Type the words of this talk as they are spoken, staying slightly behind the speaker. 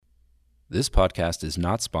This podcast is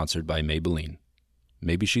not sponsored by Maybelline.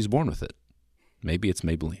 Maybe she's born with it. Maybe it's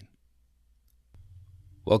Maybelline.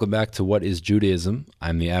 Welcome back to What is Judaism?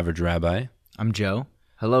 I'm the average rabbi. I'm Joe.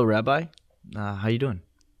 Hello, Rabbi. How you doing?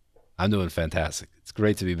 I'm doing fantastic. It's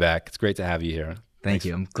great to be back. It's great to have you here. Thank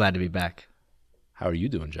you. I'm glad to be back. How are you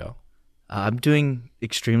doing, Joe? I'm doing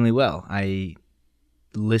extremely well. I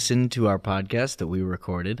listened to our podcast that we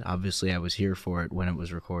recorded. Obviously, I was here for it when it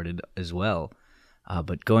was recorded as well.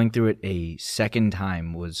 But going through it a second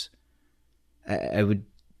time was, I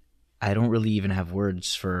don't really even have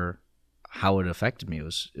words for how it affected me. It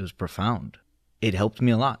was profound. It helped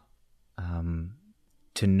me a lot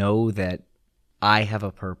to know that I have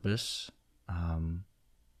a purpose.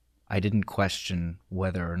 I didn't question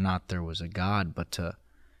whether or not there was a God, but to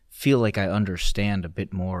feel like I understand a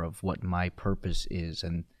bit more of what my purpose is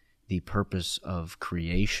and the purpose of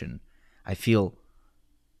creation. I feel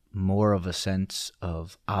more of a sense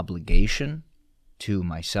of obligation to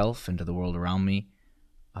myself and to the world around me,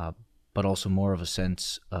 but also more of a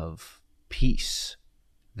sense of peace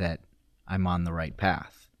that I'm on the right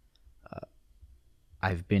path.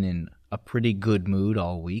 I've been in a pretty good mood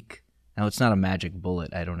all week. Now, it's not a magic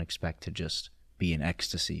bullet. I don't expect to just be in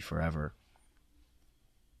ecstasy forever.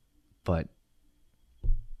 But,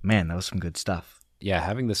 man, that was some good stuff. Yeah,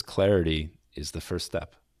 having this clarity is the first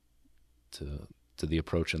step to the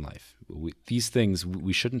approach in life. These things,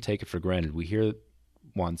 we shouldn't take it for granted. We hear it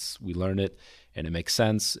once, we learn it, and it makes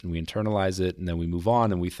sense, and we internalize it, and then we move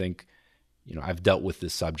on, and we think, I've dealt with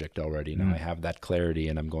this subject already. Now I have that clarity,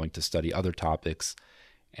 and I'm going to study other topics,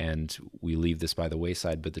 and we leave this by the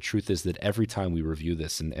wayside. But the truth is that every time we review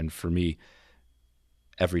this, and for me,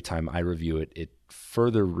 every time I review it, it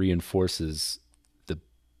further reinforces the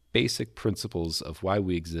basic principles of why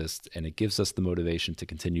we exist, and it gives us the motivation to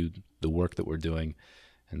continue the work that we're doing.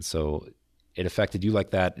 And so it affected you like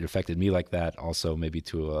that. It affected me like that also, maybe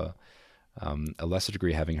to a lesser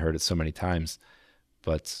degree, having heard it so many times.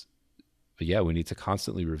 But yeah, we need to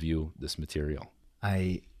constantly review this material.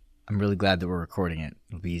 I'm really glad that we're recording it.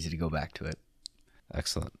 It'll be easy to go back to it.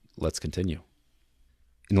 Excellent. Let's continue.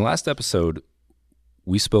 In the last episode,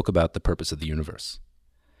 we spoke about the purpose of the universe.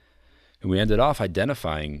 And we ended off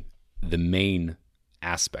identifying the main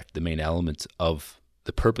aspect, the main element of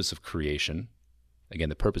the purpose of creation. Again,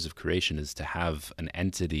 the purpose of creation is to have an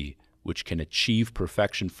entity which can achieve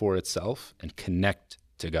perfection for itself and connect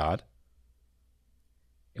to God.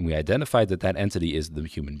 And we identified that that entity is the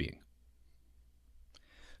human being.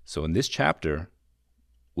 So in this chapter,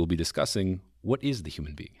 we'll be discussing what is the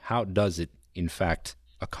human being? How does it, in fact,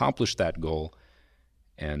 accomplish that goal?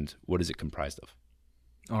 And what is it comprised of?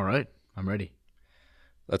 All right, I'm ready.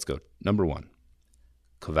 Let's go. Number 1.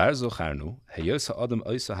 Kvar zocharnu, heyos ha'adam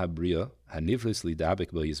oisa habriya, hanivris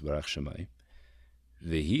lidabek bo yizbarach shemai,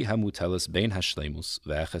 vehi hamutelis bein hashlemus,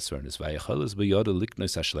 ve'achesvernis, ve'achelis beyoda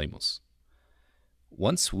liknos hashlemus.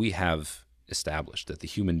 Once we have established that the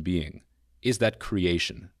human being is that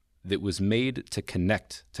creation that was made to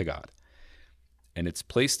connect to God, and it's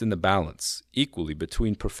placed in the balance equally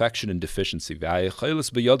between perfection and deficiency,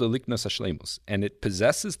 and it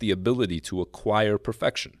possesses the ability to acquire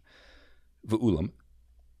perfection.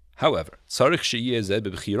 However,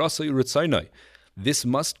 this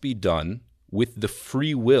must be done with the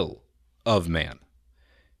free will of man.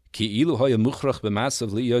 Because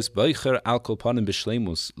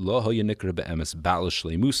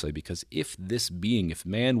if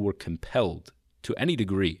man were compelled to any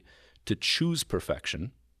degree to choose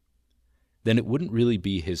perfection, then it wouldn't really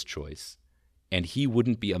be his choice, and he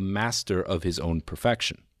wouldn't be a master of his own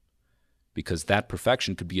perfection, because that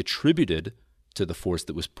perfection could be attributed to the force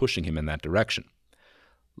that was pushing him in that direction.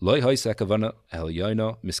 And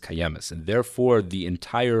therefore, the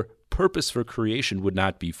entire purpose for creation would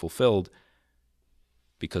not be fulfilled,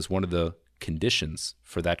 because one of the conditions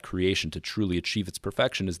for that creation to truly achieve its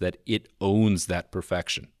perfection is that it owns that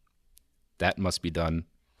perfection. That must be done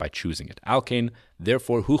by choosing it. Alkein,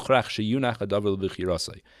 therefore,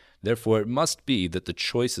 therefore, it must be that the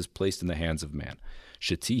choice is placed in the hands of man.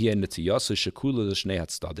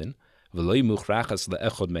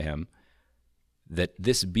 That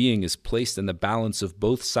this being is placed in the balance of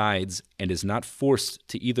both sides and is not forced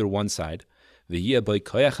to either one side. And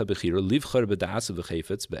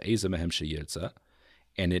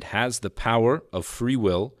it has the power of free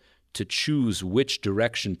will to choose which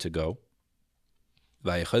direction to go.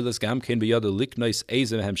 And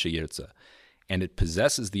it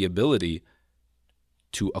possesses the ability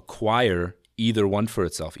to acquire either one for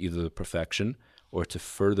itself, either the perfection or to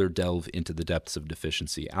further delve into the depths of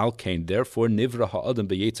deficiency. Al kain, therefore, nivra ha'adam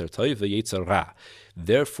b'yetzer tov v'yetzer ra.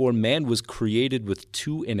 Therefore, man was created with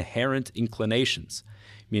two inherent inclinations,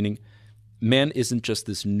 meaning man isn't just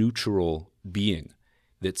this neutral being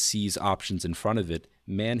that sees options in front of it.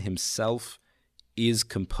 Man himself is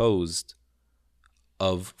composed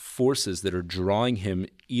of forces that are drawing him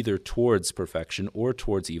either towards perfection or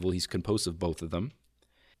towards evil. He's composed of both of them.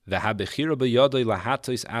 And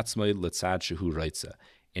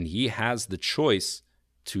he has the choice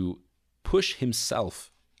to push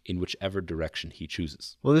himself in whichever direction he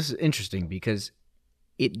chooses. Well, this is interesting because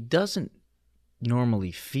it doesn't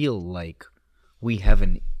normally feel like we have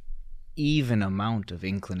an even amount of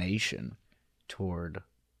inclination toward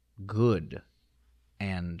good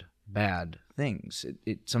and bad things.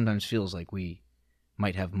 It sometimes feels like we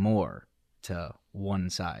might have more to one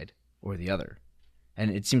side or the other. And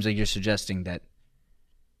it seems like you're suggesting that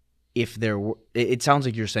if there were, it sounds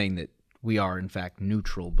like you're saying that we are in fact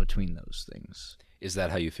neutral between those things. Is that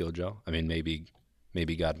how you feel, Joe? I mean,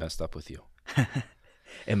 maybe God messed up with you.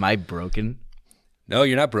 Am I broken? No,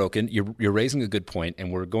 you're not broken. You're raising a good point, and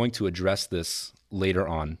we're going to address this later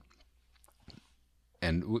on.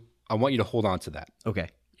 And I want you to hold on to that. Okay.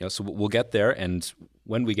 So we'll get there, and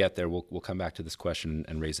when we get there, we'll come back to this question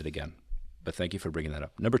and raise it again. But thank you for bringing that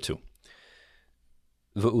up. Number 2.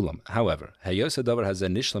 V'ulam. However,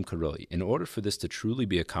 in order for this to truly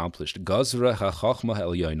be accomplished, gazra ha'chachma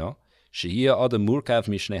ha'elyona shehiya adam murkav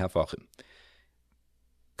mishnei hafachim.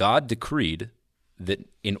 God decreed that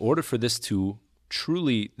in order for this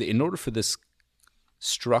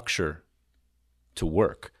structure to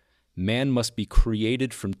work, man must be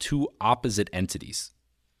created from two opposite entities.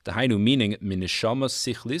 Dahainu, meaning minishama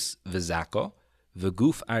sichlis v'zaka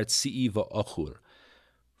v'guf artzii v'achur,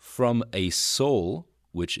 from a soul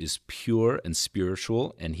which is pure and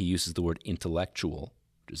spiritual, and he uses the word intellectual,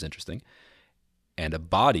 which is interesting, and a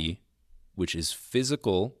body which is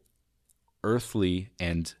physical, earthly,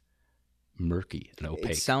 and murky and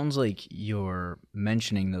opaque. It sounds like you're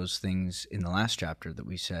mentioning those things in the last chapter that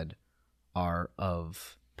we said are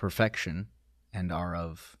of perfection and are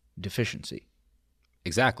of deficiency.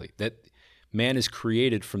 Exactly. That man is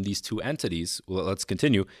created from these two entities. Well, let's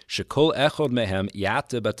continue. Shekol echod mehem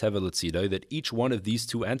yate bateva letzido, that each one of these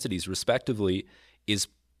two entities, respectively, is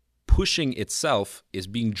pushing itself, is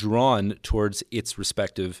being drawn towards its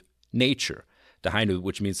respective nature. Dahainu,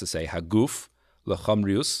 which means to say, haguf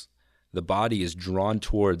lechamrius, the body is drawn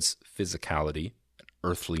towards physicality,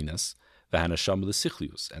 earthliness, v'hanasham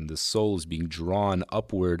lesichlius, and the soul is being drawn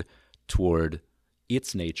upward toward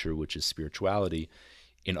its nature, which is spirituality.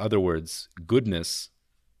 In other words, goodness,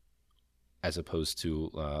 as opposed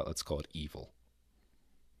to, let's call it evil.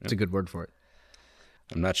 That's a good word for it.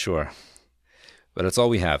 I'm not sure, but it's all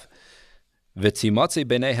we have. V'timatze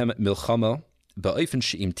b'nehem milchama ba'ofen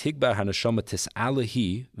she'im tigbar hanashama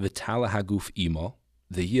tis'alahi v'tala haguf imo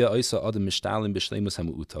v'hiya oisa adam mishtalim b'shleimus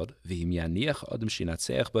hamu'utad v'him yaniach adam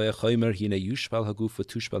shinatzeach ba'echoymer hine yushpal haguf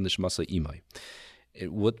v'tushpal nishmasa imai.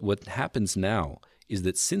 What happens now is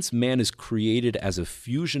that since man is created as a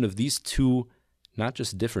fusion of these two, not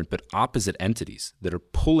just different, but opposite entities that are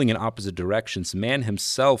pulling in opposite directions, man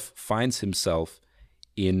himself finds himself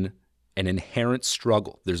in an inherent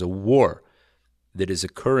struggle. There's a war that is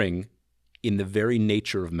occurring in the very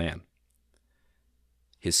nature of man.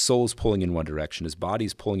 His soul is pulling in one direction, his body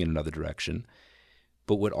is pulling in another direction.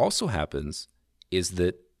 But what also happens is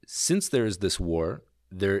that since there is this war,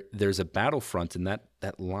 there's a battlefront, and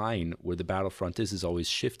that line where the battlefront is always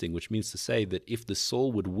shifting, which means to say that if the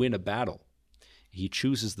soul would win a battle, he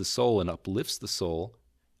chooses the soul and uplifts the soul,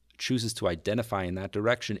 chooses to identify in that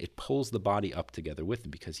direction, it pulls the body up together with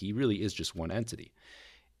him because he really is just one entity.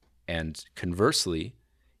 And conversely,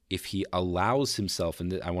 if he allows himself,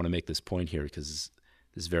 and I want to make this point here because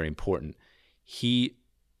this is very important, he,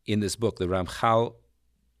 in this book, the Ramchal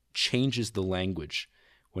changes the language.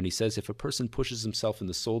 When he says if a person pushes himself in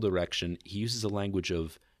the soul direction, he uses a language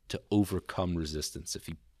of to overcome resistance. If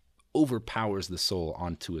he overpowers the soul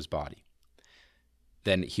onto his body,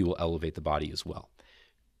 then he will elevate the body as well.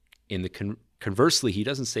 In the conversely, he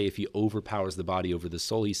doesn't say if he overpowers the body over the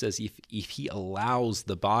soul. He says if he allows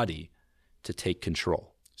the body to take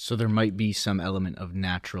control. So there might be some element of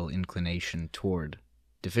natural inclination toward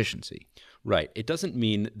deficiency. Right. It doesn't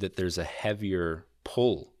mean that there's a heavier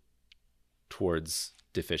pull towards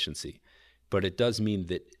deficiency, but it does mean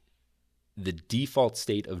that the default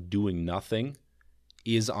state of doing nothing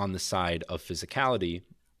is on the side of physicality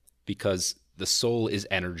because the soul is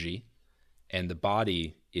energy and the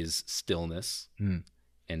body is stillness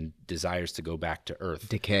and desires to go back to earth.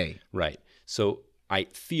 Decay. Right. So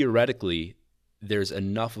theoretically, there's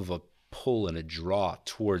enough of a pull and a draw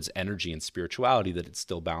towards energy and spirituality that it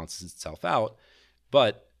still balances itself out.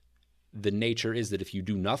 But the nature is that if you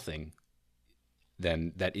do nothing,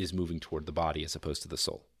 then that is moving toward the body as opposed to the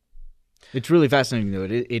soul. It's really fascinating, though.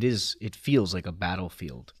 It feels like a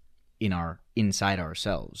battlefield inside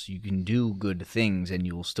ourselves. You can do good things, and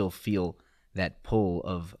you will still feel that pull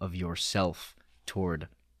of yourself toward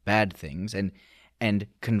bad things. And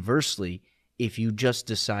conversely, if you just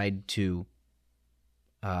decide to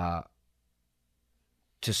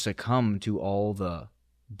succumb to all the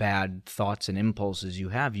bad thoughts and impulses you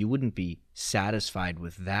have, you wouldn't be satisfied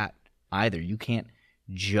with that either. You can't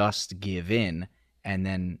just give in and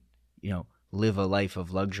then, live a life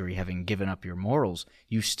of luxury having given up your morals.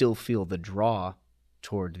 You still feel the draw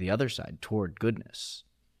toward the other side, toward goodness.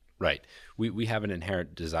 Right. We have an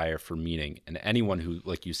inherent desire for meaning. And anyone who,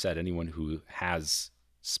 like you said, anyone who has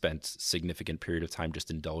spent significant period of time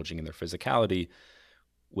just indulging in their physicality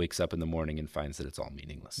wakes up in the morning and finds that it's all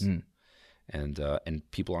meaningless. And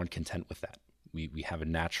people aren't content with that. We have a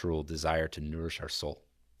natural desire to nourish our soul.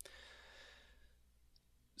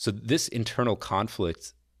 So this internal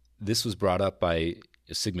conflict, this was brought up by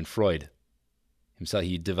Sigmund Freud himself.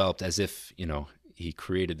 He developed as if, he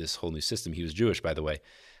created this whole new system. He was Jewish, by the way,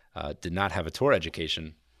 did not have a Torah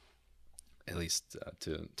education, at least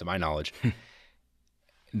to my knowledge.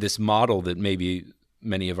 This model that maybe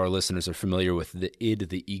many of our listeners are familiar with, the id,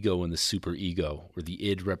 the ego, and the superego, where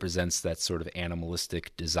the id represents that sort of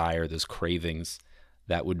animalistic desire, those cravings.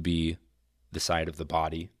 That would be the side of the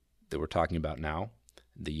body that we're talking about now.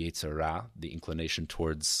 The Yetzer Hara, the inclination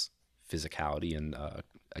towards physicality and,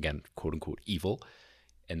 again, quote unquote, evil.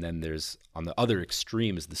 And then there's, on the other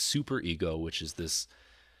extreme, is the superego, which is this,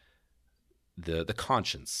 the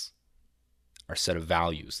conscience, our set of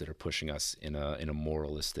values that are pushing us in a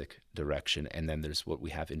moralistic direction. And then there's what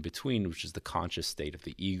we have in between, which is the conscious state of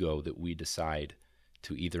the ego that we decide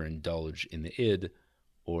to either indulge in the id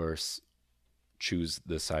or choose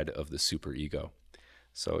the side of the superego.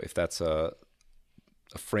 So if that's a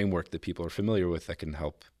framework that people are familiar with, that can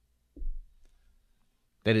help.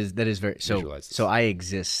 That is very visualize this. So I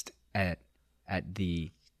exist at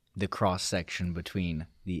the cross section between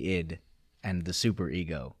the id and the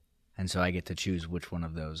superego, and so I get to choose which one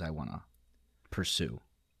of those I want to pursue.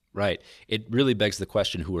 Right. It really begs the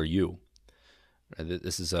question: who are you?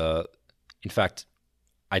 This is in fact,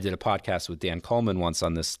 I did a podcast with Dan Coleman once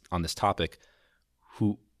on this topic.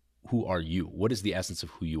 Who are you? What is the essence of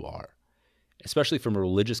who you are? Especially from a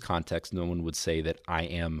religious context, no one would say that I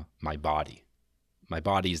am my body. My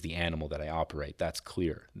body is the animal that I operate. That's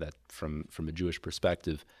clear. That from a Jewish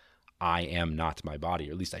perspective, I am not my body,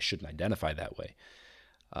 or at least I shouldn't identify that way.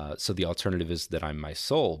 So the alternative is that I'm my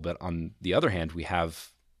soul. But on the other hand, we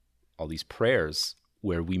have all these prayers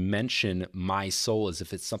where we mention my soul as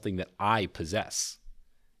if it's something that I possess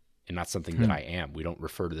and not something that I am. We don't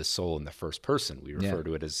refer to the soul in the first person. We refer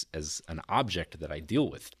to it as an object that I deal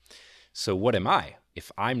with. So what am I?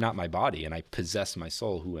 If I'm not my body and I possess my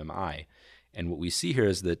soul, who am I? And what we see here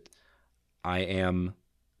is that I am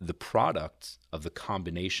the product of the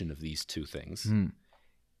combination of these two things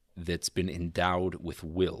that's been endowed with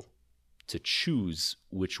will to choose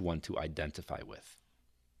which one to identify with.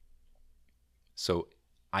 So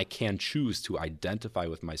I can choose to identify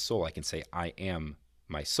with my soul. I can say, I am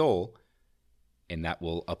my soul, and that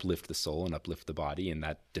will uplift the soul and uplift the body, and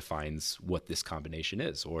that defines what this combination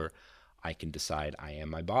is. Or I can decide I am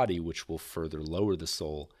my body, which will further lower the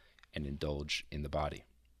soul and indulge in the body.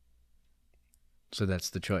 So that's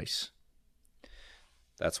the choice.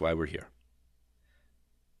 That's why we're here.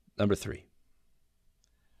 Number 3.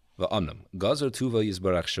 Va'amnam, gazer tuva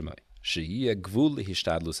yizbarach shemai, shehiya gvul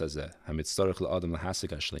lehishtadlus hazeh, hamitzarech la'adam lahasik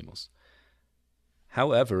hashleimus.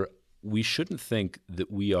 However, we shouldn't think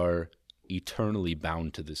that we are eternally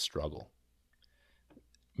bound to this struggle.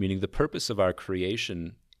 Meaning the purpose of our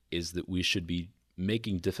creation is that we should be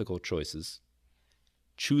making difficult choices,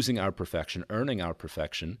 choosing our perfection, earning our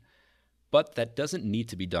perfection, but that doesn't need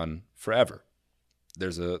to be done forever.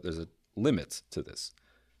 There's a limit to this.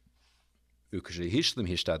 When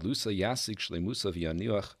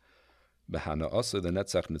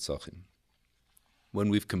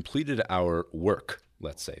we've completed our work,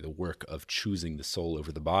 let's say, the work of choosing the soul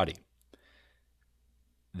over the body,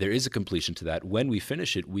 there is a completion to that. When we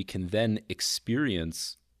finish it, we can then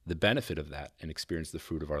experience the benefit of that and experience the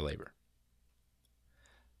fruit of our labor.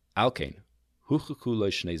 Alkein,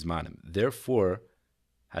 therefore,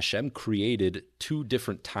 Hashem created 2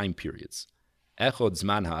 different time periods. Echod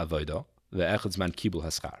zman ha'avodah ve'echod zman kibul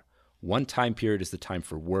haschar. One time period is the time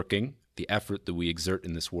for working, the effort that we exert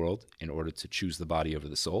in this world in order to choose the body over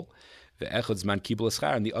the soul. And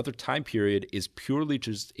the other time period is purely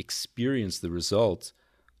to just experience the result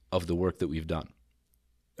of the work that we've done.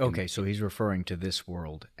 Okay, so he's referring to this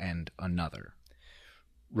world and another.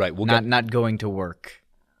 Right. Not going to work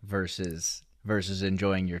versus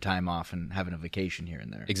enjoying your time off and having a vacation here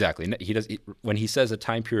and there. Exactly. When he says a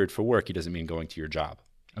time period for work, he doesn't mean going to your job.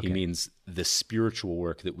 Okay. He means the spiritual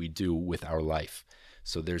work that we do with our life.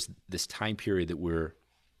 So there's this time period that we're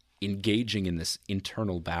engaging in this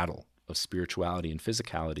internal battle of spirituality and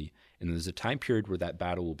physicality, and there's a time period where that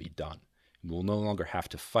battle will be done. We'll no longer have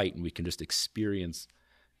to fight, and we can just experience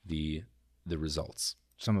the results.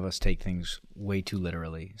 Some of us take things way too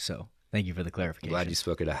literally, so thank you for the clarification. Glad you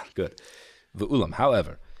spoke it out. Good. V'ulam,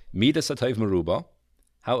 however, midas hatayv meruba,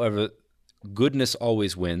 however, goodness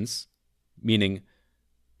always wins, meaning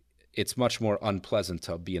it's much more unpleasant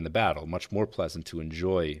to be in the battle, much more pleasant to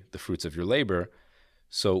enjoy the fruits of your labor.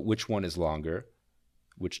 So which one is longer?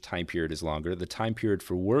 Which time period is longer? The time period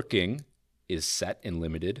for working is set and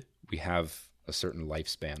limited. We have a certain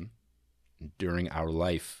lifespan. During our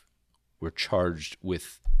life, we're charged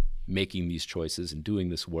with making these choices and doing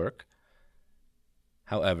this work.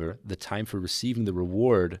 However, the time for receiving the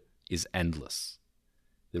reward is endless.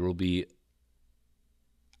 There will be,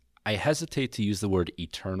 I hesitate to use the word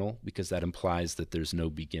eternal because that implies that there's no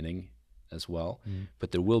beginning as well,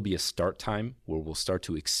 but there will be a start time where we'll start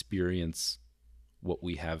to experience what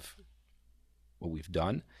we've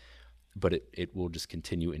done, but it will just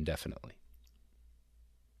continue indefinitely.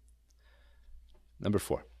 Number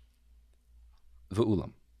 4.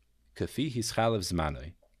 V'ulam, kafi hischalev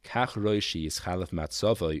zmanoi, kach roishi hischalev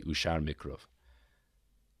matzovoi ushar mikrov.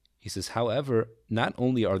 He says, however, not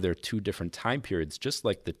only are there two different time periods, just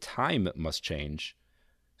like the time must change,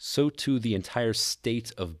 so too the entire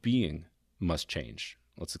state of being must change.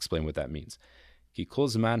 Let's explain what that means. Ki kol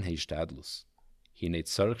zman heishtadlus. In the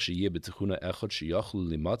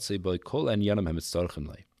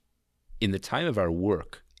time of our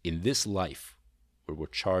work, in this life, where we're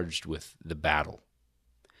charged with the battle,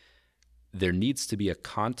 there needs to be a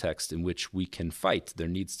context in which we can fight. There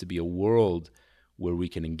needs to be a world where we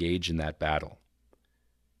can engage in that battle.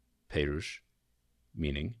 Perush,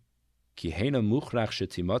 meaning,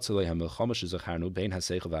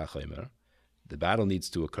 the battle needs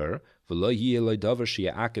to occur.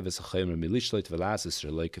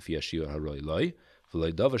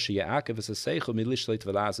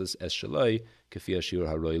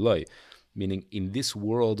 Meaning, in this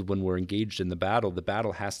world, when we're engaged in the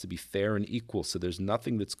battle has to be fair and equal. So there's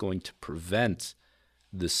nothing that's going to prevent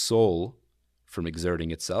the soul from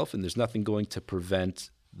exerting itself, and there's nothing going to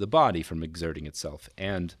prevent the body from exerting itself.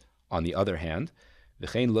 And on the other hand,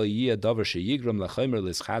 just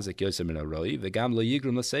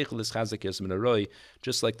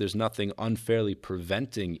like there's nothing unfairly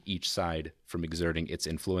preventing each side from exerting its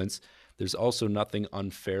influence, there's also nothing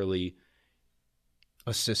unfairly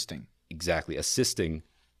assisting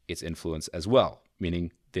its influence as well,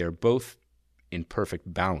 meaning they're both in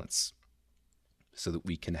perfect balance so that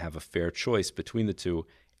we can have a fair choice between the two,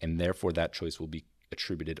 and therefore that choice will be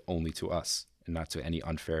attributed only to us and not to any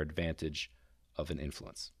unfair advantage of an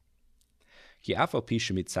influence. There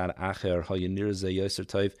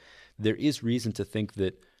is reason to think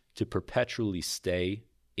that to perpetually stay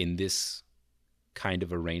in this kind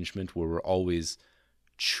of arrangement where we're always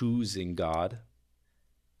choosing God,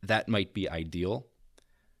 that might be ideal.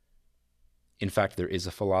 In fact, there is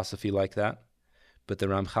a philosophy like that, but the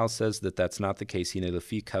Ramchal says that that's not the case. The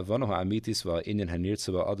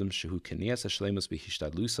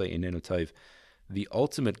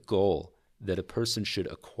ultimate goal that a person should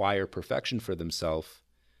acquire perfection for themselves,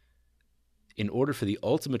 in order for the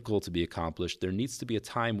ultimate goal to be accomplished, there needs to be a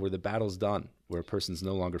time where the battle's done, where a person's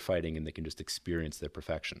no longer fighting and they can just experience their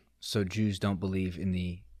perfection. So Jews don't believe in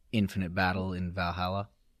the infinite battle in Valhalla?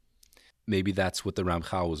 Maybe that's what the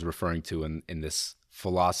Ramchal was referring to in this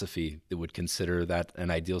philosophy that would consider that an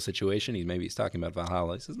ideal situation. Maybe he's talking about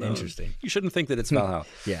Valhalla. He says, no, interesting. You shouldn't think that it's Valhalla.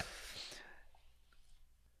 Yeah.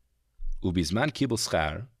 Ubizman kibul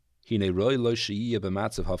schar.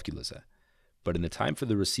 But in the time for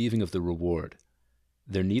the receiving of the reward,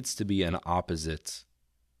 there needs to be an opposite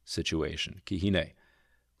situation.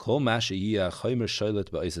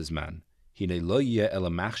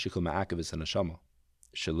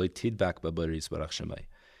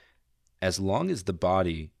 As long as the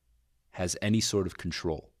body has any sort of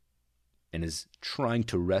control and is trying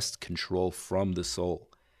to wrest control from the soul,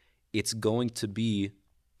 it's going to be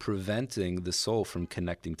preventing the soul from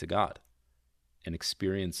connecting to God and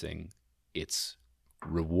experiencing its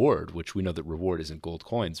reward, which we know that reward isn't gold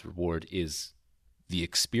coins. Reward is the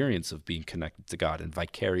experience of being connected to God and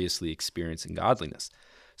vicariously experiencing godliness.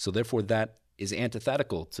 So therefore, that is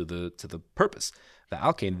antithetical to the purpose.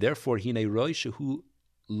 V'alkein, therefore, hine roi shehu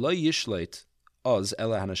lo yishleit oz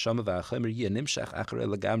ela hanashama v'achomer yeh nimshach acharei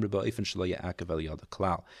legamri ba'ofen shelo ya'akev el yad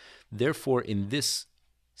klal. Therefore, in this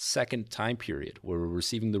second time period where we're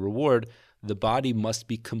receiving the reward, the body must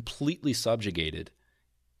be completely subjugated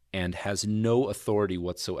and has no authority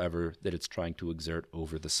whatsoever that it's trying to exert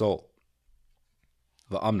over the soul.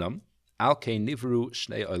 Va'amnam, alkei nivru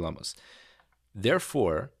shnei olamos.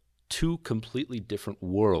 Therefore, two completely different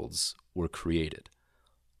worlds were created.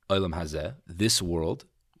 Olam hazeh, this world,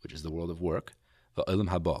 which is the world of work, va'olam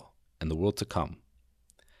haba, and the world to come.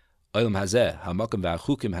 Olam hazeh, hamakam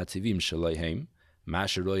va'achukim hativim shalayhem,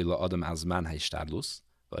 ma'asheroi la'adam azman ha'ishtadlus,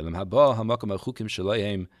 va'olam haba, hamakam va'achukim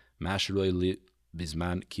shalayhem, ma'asheroi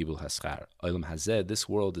bizman kibul haschar. Olam hazeh, this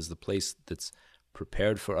world is the place that's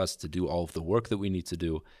prepared for us to do all of the work that we need to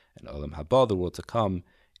do, and Olam haba, the world to come,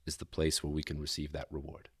 is the place where we can receive that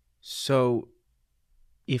reward. So,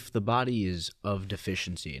 if the body is of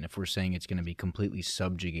deficiency, and if we're saying it's going to be completely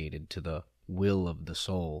subjugated to the will of the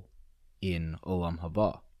soul in Olam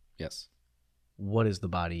haba, yes, what is the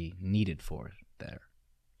body needed for there?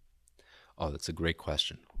 Oh, that's a great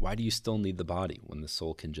question. Why do you still need the body when the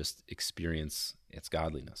soul can just experience its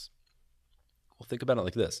godliness? Well, think about it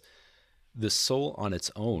like this. The soul on its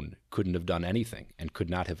own couldn't have done anything and could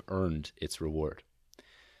not have earned its reward.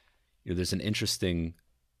 There's an interesting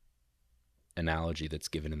analogy that's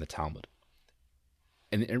given in the Talmud.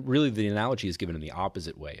 And really the analogy is given in the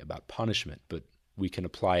opposite way about punishment, but we can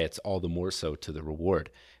apply it all the more so to the reward.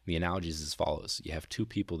 The analogy is as follows. You have two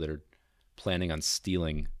people that are planning on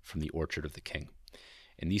stealing from the orchard of the king.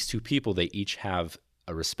 And these two people, they each have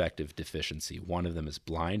a respective deficiency. One of them is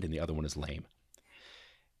blind and the other one is lame.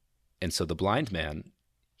 And so the blind man,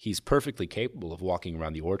 he's perfectly capable of walking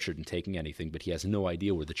around the orchard and taking anything, but he has no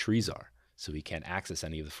idea where the trees are, so he can't access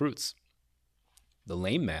any of the fruits. The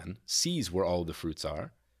lame man sees where all of the fruits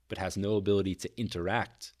are, but has no ability to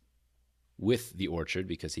interact with the orchard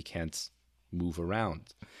because he can't move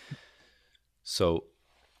around. So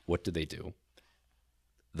what do?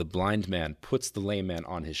 The blind man puts the lame man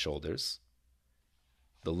on his shoulders.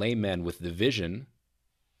 The lame man with the vision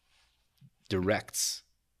directs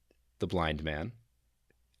the blind man,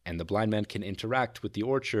 and the blind man can interact with the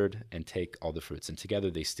orchard and take all the fruits. And together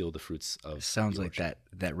they steal the fruits of Sounds the like orchard.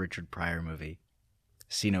 that Richard Pryor movie,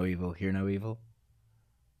 See No Evil, Hear No Evil,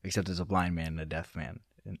 except there's a blind man and a deaf man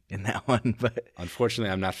in that one. But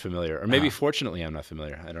Unfortunately, I'm not familiar. Or maybe fortunately, I'm not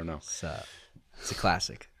familiar. I don't know. it's a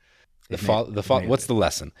classic. What's the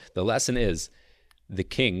lesson? The lesson is the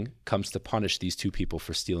king comes to punish these two people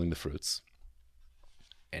for stealing the fruits.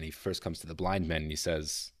 And he first comes to the blind man and he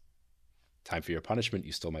says, "Time for your punishment.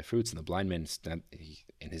 You stole my fruits." And the blind man,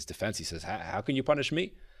 in his defense, he says, "How can you punish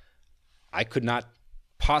me? I could not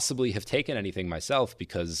possibly have taken anything myself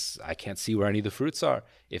because I can't see where any of the fruits are.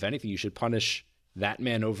 If anything, you should punish that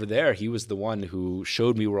man over there. He was the one who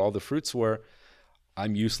showed me where all the fruits were.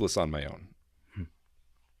 I'm useless on my own."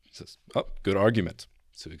 He says, "Oh, good argument."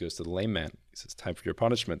 So he goes to the lame man. He says, "Time for your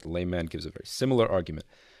punishment." The lame man gives a very similar argument.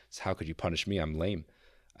 He says, "How could you punish me? I'm lame.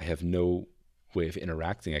 I have no way of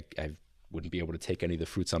interacting. I wouldn't be able to take any of the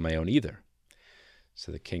fruits on my own either."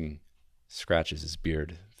 So the king scratches his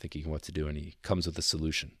beard, thinking what to do, and he comes with a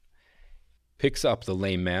solution. Picks up the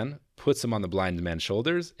lame man, puts him on the blind man's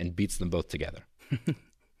shoulders, and beats them both together.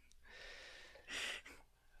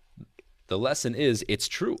 The lesson is, it's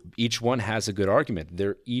true. Each one has a good argument.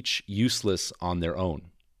 They're each useless on their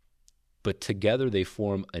own. But together they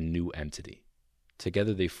form a new entity.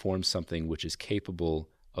 Together they form something which is capable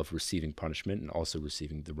of receiving punishment and also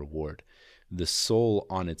receiving the reward. The soul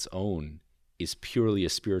on its own is purely a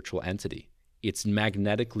spiritual entity. It's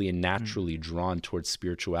magnetically and naturally drawn towards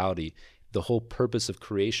spirituality. The whole purpose of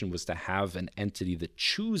creation was to have an entity that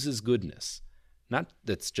chooses goodness, not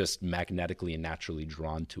that's just magnetically and naturally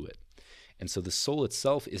drawn to it. And so the soul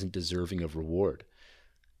itself isn't deserving of reward.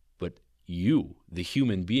 But you, the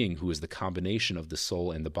human being who is the combination of the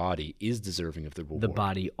soul and the body, is deserving of the reward. The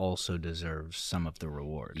body also deserves some of the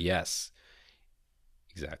reward. Yes,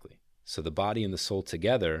 exactly. So the body and the soul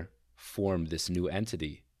together form this new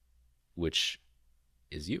entity, which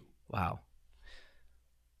is you. Wow.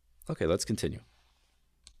 Okay, let's continue.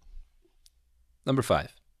 Number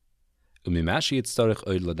 5. Umimashi yitzarech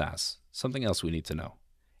oid ladas. Something else we need to know.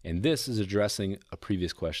 And this is addressing a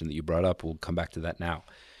previous question that you brought up. We'll come back to that now.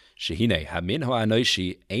 Shehine hamin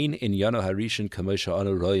ha'anoishi ein inyano harishin kamosha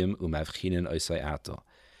anu royim umavchinin oisai ato.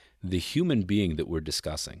 The human being that we're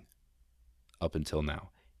discussing, up until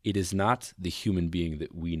now. It is not the human being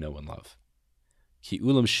that we know and love.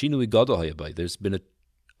 There's been a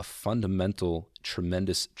fundamental,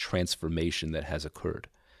 tremendous transformation that has occurred.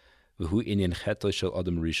 And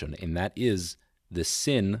that is the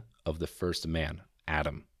sin of the first man,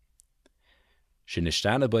 Adam.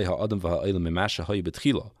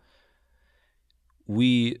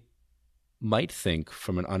 We might think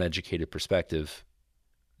from an uneducated perspective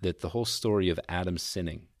that the whole story of Adam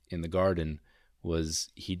sinning in the garden was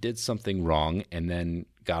he did something wrong and then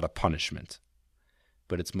got a punishment.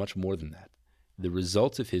 But it's much more than that. The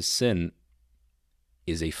result of his sin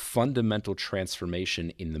is a fundamental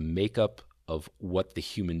transformation in the makeup of what the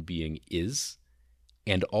human being is,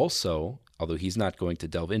 and also, although he's not going to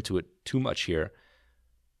delve into it too much here,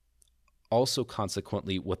 also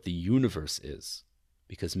consequently what the universe is,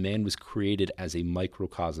 because man was created as a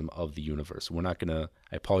microcosm of the universe. We're not going to,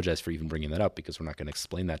 I apologize for even bringing that up, because we're not going to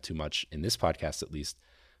explain that too much in this podcast at least,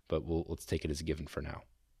 but let's take it as a given for now.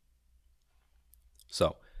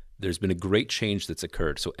 So there's been a great change that's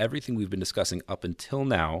occurred. So everything we've been discussing up until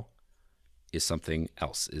now is something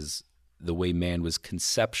else, is the way man was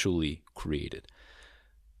conceptually created.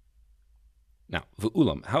 Now,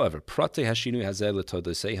 v'ulam, however, prate hashinu hazeh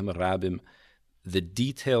l'todoseihem rabim, the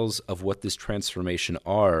details of what this transformation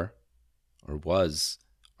are, or was,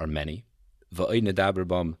 are many. V'oy nedaber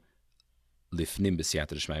bam lifnim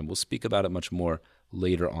b'siyata d'shmayim. We'll speak about it much more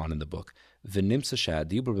later on in the book. So now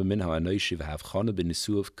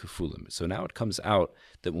it comes out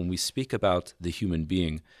that when we speak about the human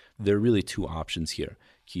being, there are really two options here.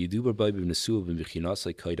 We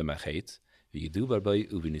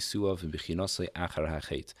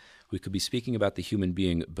could be speaking about the human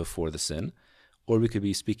being before the sin, or we could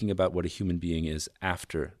be speaking about what a human being is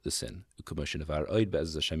after the sin.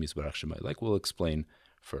 Like we'll explain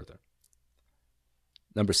further.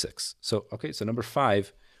 Number 6. So number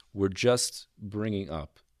 5, we're just bringing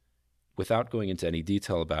up, without going into any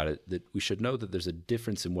detail about it, that we should know that there's a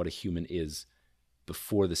difference in what a human is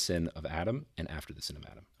before the sin of Adam and after the sin of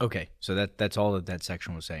Adam. Okay, so that's all that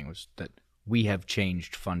section was saying, was that we have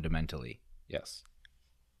changed fundamentally. Yes.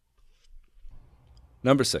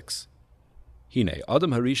 Number 6. Hine,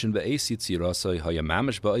 Adam harishan be'esi tzirasai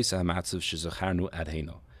hayamamish ba'isa hamatzav shezacharnu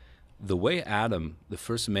adheno. The way Adam, the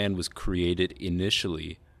first man, was created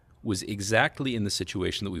initially was exactly in the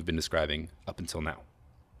situation that we've been describing up until now.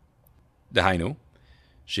 Dahainu,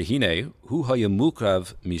 shehine hu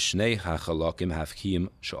hayamukrav mishnei hachalakim hafkim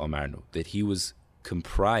she'amarnu, that he was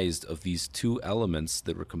comprised of these two elements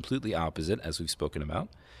that were completely opposite, as we've spoken about,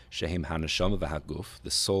 shehem hanashama v'haguf,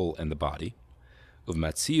 the soul and the body,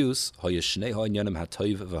 uvmatzius hayashnei hayanyanim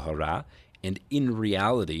hatoiv v'hara, and in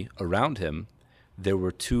reality, around him, there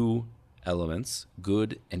were two elements,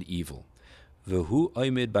 good and evil. And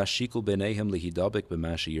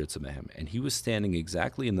he was standing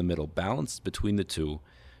exactly in the middle, balanced between the two,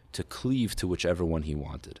 to cleave to whichever one he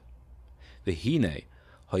wanted. It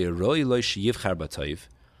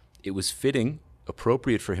was fitting,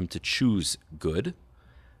 appropriate for him to choose good,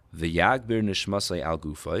 which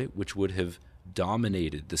would have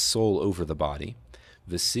dominated the soul over the body,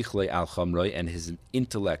 and his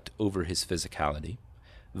intellect over his physicality.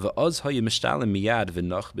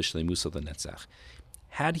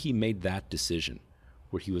 Had he made that decision,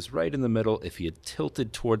 where he was right in the middle, if he had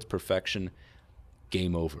tilted towards perfection,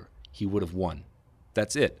 game over. He would have won.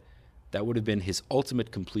 That's it. That would have been his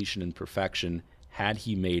ultimate completion and perfection had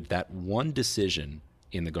he made that one decision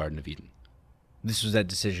in the Garden of Eden. This was that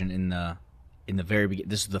decision in the very beginning.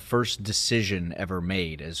 This is the first decision ever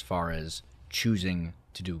made as far as choosing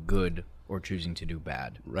to do good or choosing to do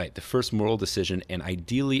bad. Right, the first moral decision, and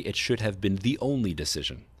ideally it should have been the only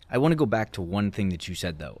decision. I want to go back to one thing that you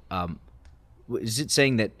said, though. Is it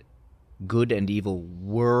saying that good and evil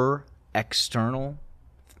were external?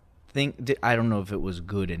 I don't know if it was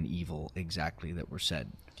good and evil exactly that were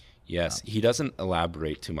said. Yes, he doesn't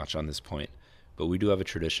elaborate too much on this point, but we do have a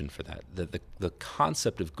tradition for that. The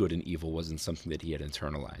concept of good and evil wasn't something that he had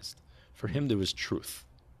internalized. For him, there was truth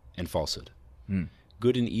and falsehood.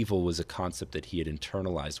 Good and evil was a concept that he had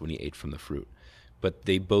internalized when he ate from the fruit. But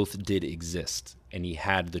they both did exist, and he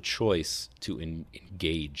had the choice to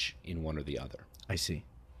engage in one or the other. I see.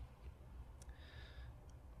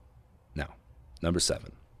 Now, number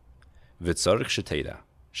 7. V'tzarich sheteda,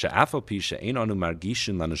 she'afal pi she'ein anu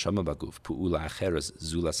margishin laneshama baguf pu'ula acheres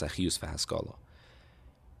zula sachius v'haskala.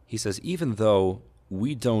 He says, even though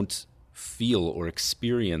we don't feel or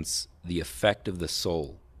experience the effect of the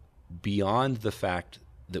soul beyond the fact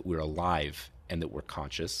that we're alive and that we're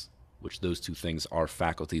conscious, which those two things are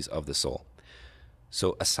faculties of the soul.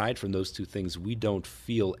 So aside from those two things, we don't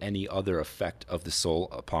feel any other effect of the soul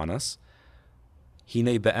upon us.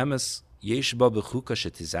 Hine be'emes yesh ba bechuka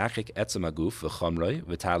shetizachik etzem haguf v'chamroi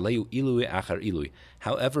v'ta'aleu ilui achar ilui.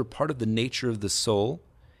 However, part of the nature of the soul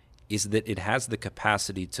is that it has the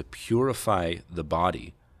capacity to purify the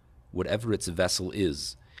body, whatever its vessel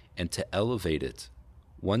is, and to elevate it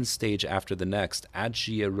one stage after the next, ad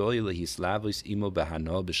sheyeroi lehislavos imo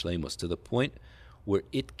behano b'shleimus, to the point where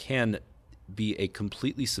it can be a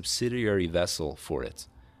completely subsidiary vessel for it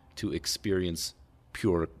to experience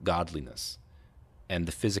pure godliness. And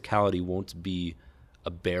the physicality won't be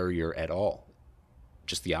a barrier at all.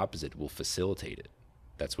 Just the opposite, will facilitate it.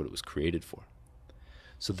 That's what it was created for.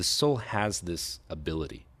 So the soul has this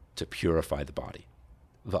ability to purify the body.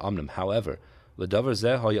 Va'amnam, however, l'davar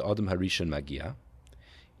zeh haya adam harishon magia,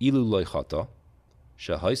 ilu loy chata,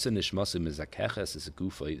 shehaisa nishmasa mizakeches es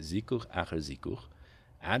gufay zikuch acher zikuch,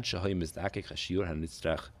 ad shehay mizdakek hashiur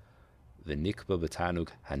hanitzrach v'nikba betanug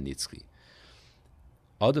hanitzchi.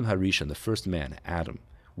 Adam Harishon, the first man, Adam,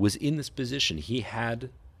 was in this position. He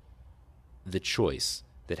had the choice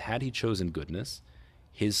that had he chosen goodness,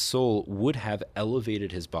 his soul would have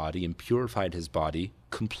elevated his body and purified his body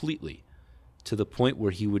completely to the point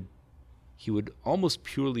where he would almost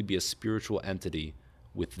purely be a spiritual entity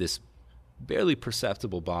with this barely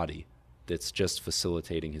perceptible body that's just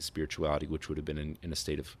facilitating his spirituality, which would have been in a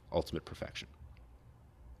state of ultimate perfection.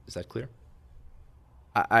 Is that clear?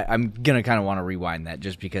 I'm going to kind of want to rewind that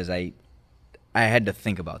just because I had to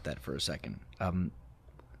think about that for a second. Do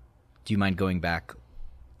you mind going back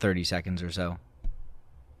 30 seconds or so?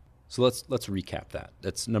 So let's recap that.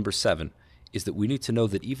 That's number 7, is that we need to know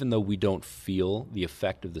that even though we don't feel the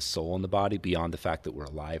effect of the soul in the body beyond the fact that we're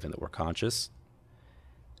alive and that we're conscious,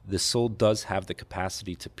 the soul does have the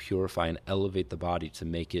capacity to purify and elevate the body to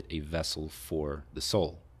make it a vessel for the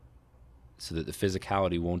soul, so that the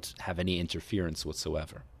physicality won't have any interference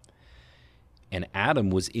whatsoever. And Adam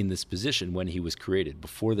was in this position when he was created.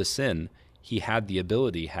 Before the sin, he had the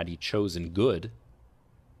ability, had he chosen good,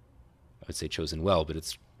 I would say chosen well, but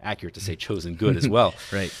it's accurate to say chosen good as well.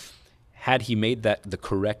 Right. Had he made that the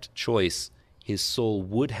correct choice, his soul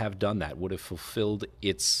would have done that, would have fulfilled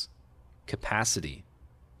its capacity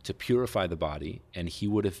to purify the body, and he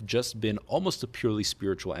would have just been almost a purely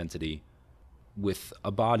spiritual entity with a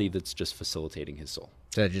body that's just facilitating his soul.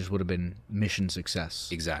 That just would have been mission success.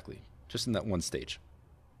 Exactly. Just in that one stage.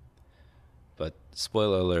 But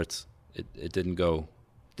spoiler alert, it didn't go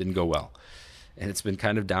well. And it's been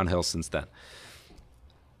kind of downhill since then.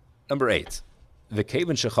 Number 8.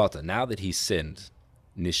 V'kevan shechata, now that he sinned,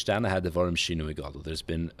 nishtana hadavarim shinui gadol, there's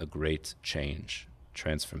been a great change,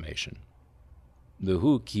 transformation.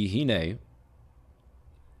 V'hu ki hine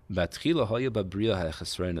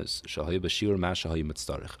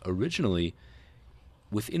originally,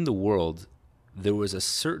 within the world, there was a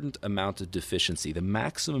certain amount of deficiency, the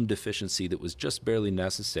maximum deficiency that was just barely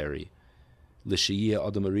necessary in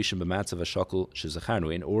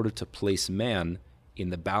order to place man in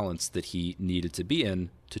the balance that he needed to be in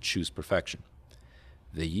to choose perfection.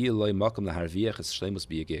 And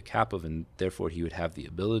therefore he would have the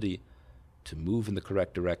ability to move in the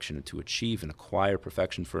correct direction and to achieve and acquire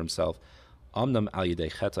perfection for himself.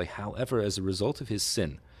 However, as a result of his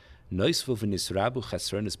sin, as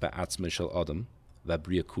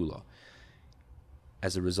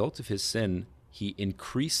a result of his sin, he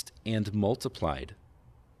increased and multiplied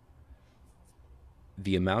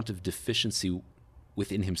the amount of deficiency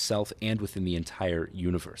within himself and within the entire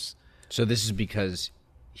universe. So this is because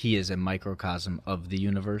he is a microcosm of the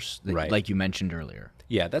universe, right, like you mentioned earlier.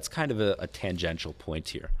 Yeah, that's kind of a tangential point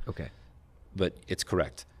here. Okay. But it's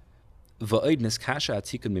correct. And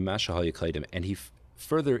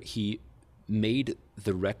he made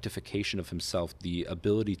the rectification of himself, the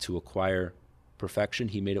ability to acquire perfection,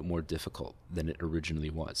 he made it more difficult than it originally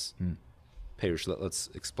was. Perish, let's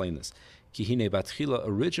explain this. Originally,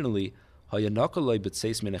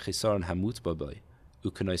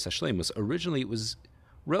 it was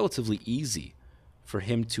relatively easy for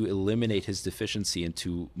him to eliminate his deficiency and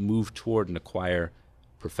to move toward and acquire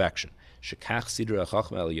perfection. Because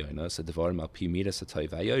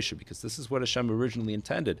this is what Hashem originally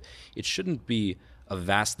intended. It shouldn't be a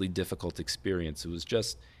vastly difficult experience. It was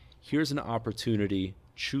just, here's an opportunity,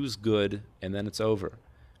 choose good, and then it's over.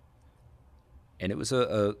 And it was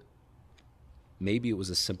maybe it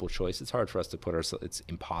was a simple choice. It's hard for us to put ourselves, it's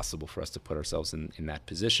impossible for us to put ourselves in that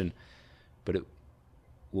position. But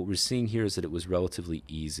what we're seeing here is that it was relatively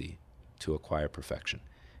easy to acquire perfection.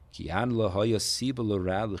 The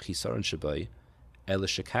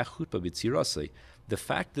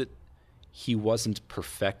fact that he wasn't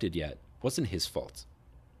perfected yet wasn't his fault.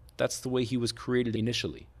 That's the way he was created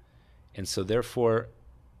initially. And so therefore,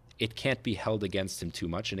 it can't be held against him too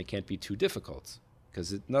much, and it can't be too difficult,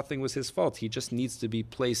 because nothing was his fault. He just needs to be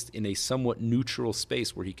placed in a somewhat neutral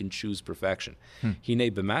space where he can choose perfection. That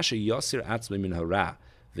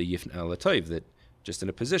just in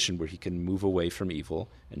a position where he can move away from evil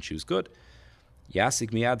and choose good. Then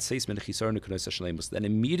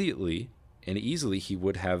immediately and easily he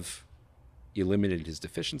would have eliminated his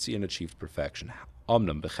deficiency and achieved perfection.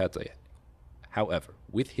 However,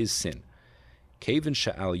 with his sin,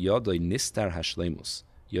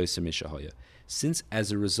 since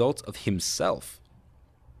as a result of himself,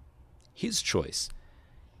 his choice,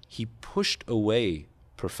 he pushed away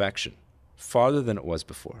perfection farther than it was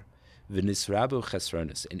before,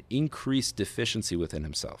 and increased deficiency within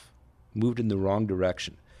himself, moved in the wrong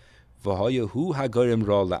direction. And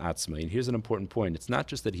here's an important point. It's not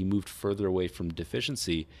just that he moved further away from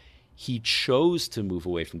deficiency. He chose to move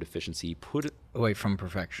away from deficiency. He put it away from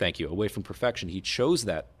perfection. Thank you. Away from perfection. He chose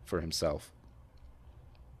that for himself.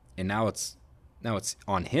 And now it's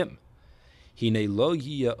on him. It's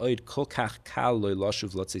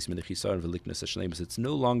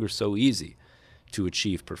no longer so easy to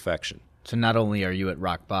achieve perfection. So not only are you at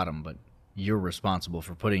rock bottom, but you're responsible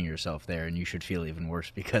for putting yourself there, and you should feel even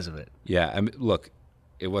worse because of it. Yeah, I mean, look,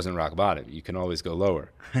 it wasn't rock bottom. You can always go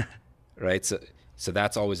lower, right? So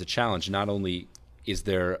that's always a challenge. Not only is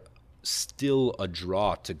there still a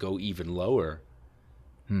draw to go even lower,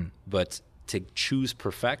 but to choose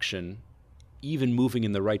perfection, even moving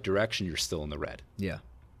in the right direction, you're still in the red. Yeah.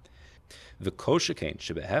 And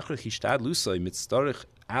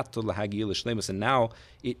now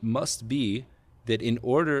it must be that in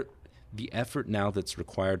order, the effort now that's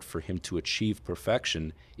required for him to achieve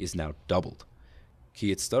perfection is now doubled. He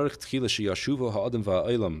needs to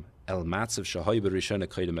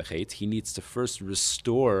first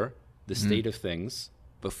restore the state of things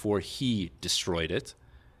before he destroyed it,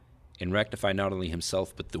 and rectify not only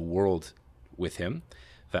himself but the world with him.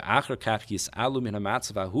 And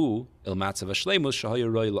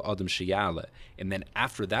then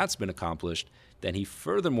after that's been accomplished, then he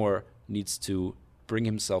furthermore needs to bring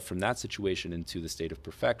himself from that situation into the state of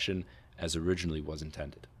perfection as originally was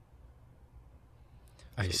intended.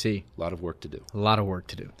 I see. A lot of work to do. A lot of work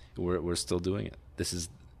to do. We're still doing it. This is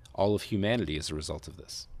all of humanity as a result of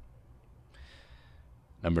this.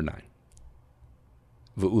 Number 9.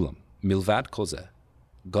 V'ulam milvad koze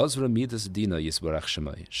gazra midas dina yisbarach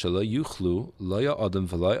shemai shelo yuchlu loya adam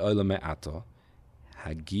v'loy oila me'ato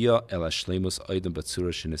hagia el ashlemus oidem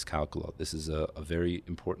batzura shenis kalkula. This is a very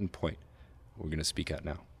important point we're going to speak at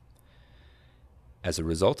now. As a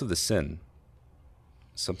result of the sin,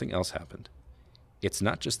 something else happened. It's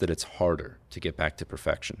not just that it's harder to get back to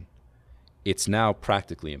perfection. It's now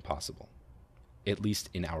practically impossible, at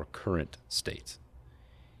least in our current state.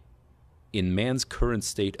 In man's current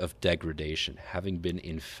state of degradation, having been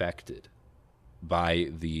infected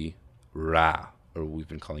by the ra, or we've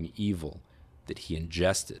been calling evil, that he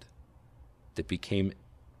ingested, that became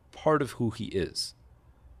part of who he is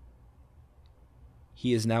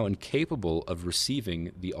now incapable of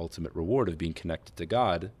receiving the ultimate reward of being connected to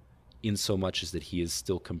God, in so much as that he is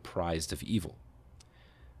still comprised of evil.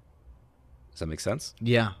 Does that make sense?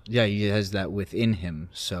 Yeah, he has that within him.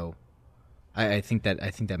 So, I think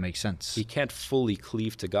that makes sense. He can't fully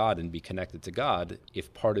cleave to God and be connected to God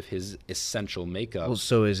if part of his essential makeup. Well,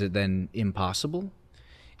 so is it then impossible?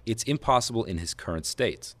 It's impossible in his current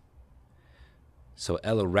state. So,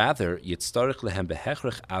 ela rather yitztarich lehem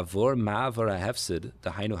behechrech avor ma'avor hahefsid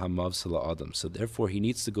dahainu hamav sela adam. So, therefore, he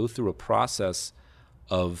needs to go through a process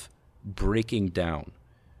of breaking down,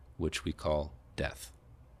 which we call death.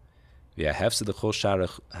 And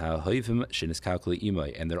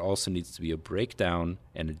there also needs to be a breakdown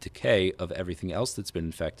and a decay of everything else that's been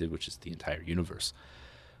infected, which is the entire universe.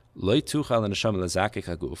 So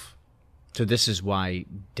this is why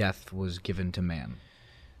death was given to man.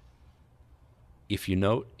 If you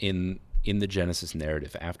note in the Genesis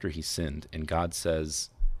narrative, after he sinned, and God says,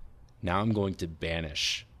 now I'm going to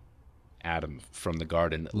banish Adam from the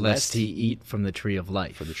garden, lest he eat from the tree of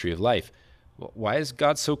life. From the tree of life. Well, why is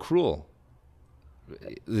God so cruel?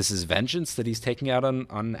 This is vengeance that he's taking out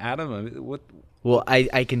on Adam? I mean, what? Well,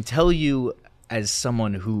 I can tell you, as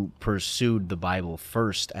someone who pursued the Bible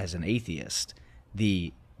first as an atheist,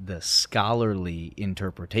 the scholarly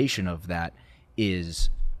interpretation of that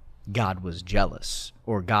is God was jealous,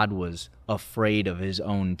 or God was afraid of his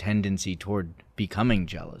own tendency toward becoming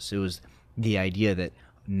jealous. It was the idea that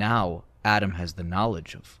now Adam has the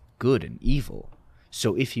knowledge of good and evil.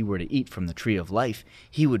 So if he were to eat from the tree of life,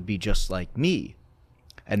 he would be just like me.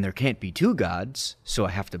 and there can't be two gods, so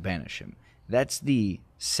I have to banish him. That's the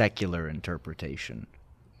secular interpretation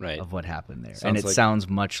of what happened there. And it sounds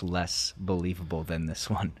much less believable than this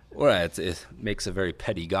one. Right. It makes a very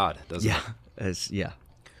petty God, doesn't it? Yeah.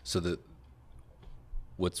 So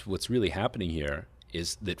what's really happening here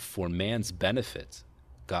is that for man's benefit,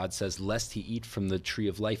 God says, lest he eat from the tree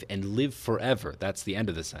of life and live forever. That's the end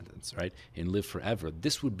of the sentence, right? And live forever.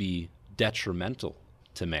 This would be detrimental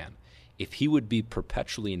to man. If he would be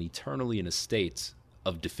perpetually and eternally in a state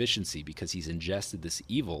of deficiency because he's ingested this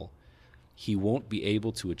evil, he won't be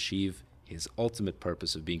able to achieve his ultimate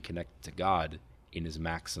purpose of being connected to God in the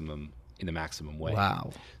maximum way.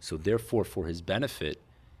 Wow. So therefore, for his benefit,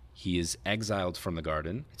 he is exiled from the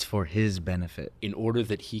garden. It's for his benefit. In order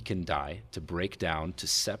that he can die, to break down, to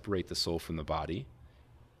separate the soul from the body.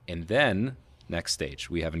 And then, next stage,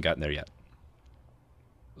 we haven't gotten there yet.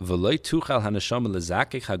 V'loi tuchal haneshama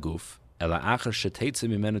lezakech haguf, ela acher sheteitze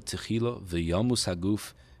mimenu techilo v'yomus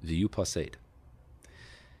haguf v'yu paseid.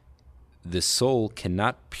 The soul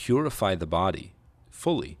cannot purify the body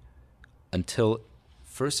fully until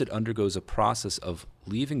first it undergoes a process of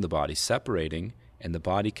leaving the body, separating, and the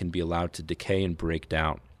body can be allowed to decay and break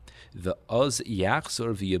down. And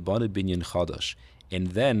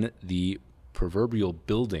then the proverbial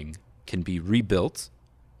building can be rebuilt,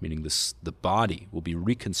 meaning the body will be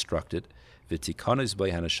reconstructed. And then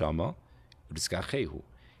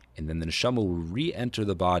the neshama will re-enter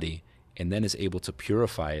the body and then is able to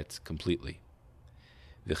purify it completely.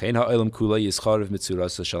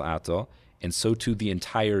 And so too the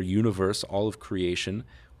entire universe, all of creation,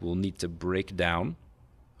 will need to break down.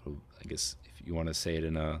 I guess if you want to say it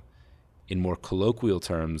in more colloquial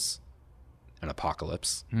terms, an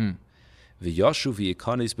apocalypse. And the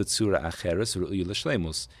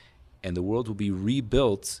world will be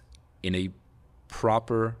rebuilt in a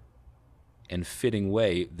proper and fitting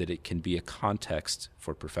way that it can be a context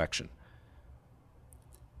for perfection.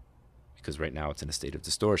 Because right now it's in a state of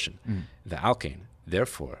distortion. The alkane,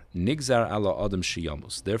 therefore, nigzar ala adam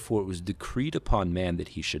shiyamus. Therefore, it was decreed upon man that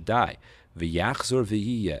he should die. V'yachzor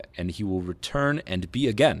v'yiyeh, and he will return and be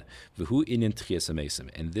again. V'hu inin tchias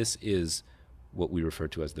hamesim. And this is what we refer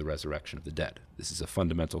to as the resurrection of the dead. This is a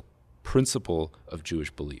fundamental principle of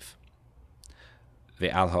Jewish belief.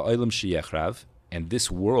 Ve'al ha'olam sheyechrav, and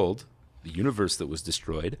this world, the universe that was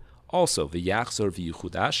destroyed, also v'yachzor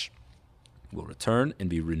v'yichudash, will return and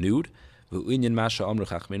be renewed. And this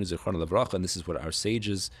is what our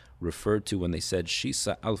sages referred to when they said,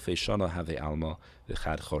 Shisa alfei shana have alma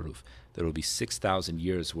v'chad choruv. There will be 6,000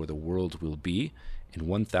 years where the world will be, and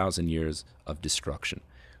 1,000 years of destruction.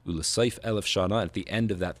 Ulasayf elef shana, at the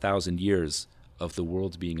end of that 1,000 years of the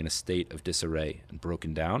world being in a state of disarray and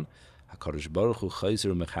broken down, HaKadosh Baruch Hu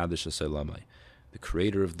chayzer mechadash hasolamai. The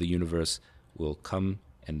creator of the universe will come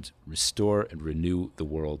and restore and renew the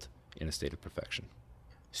world in a state of perfection.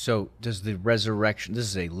 So does the resurrection, this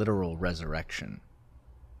is a literal resurrection.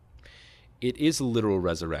 It is a literal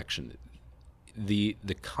resurrection. The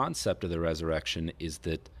concept of the resurrection is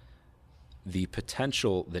that the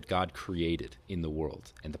potential that God created in the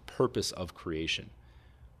world and the purpose of creation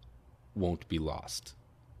won't be lost.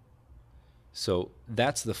 So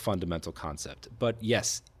that's the fundamental concept. But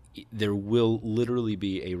yes, there will literally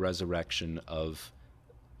be a resurrection of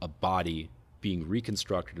a body being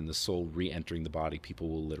reconstructed and the soul re-entering the body. People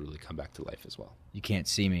will literally come back to life as well. You can't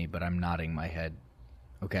see me, but I'm nodding my head.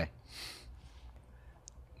 Okay.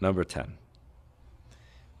 Number 10.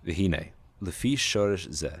 V'hine, lefi shorish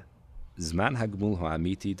zeh, zman hagmul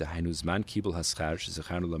ha'amiti dahainu zman kibul haschar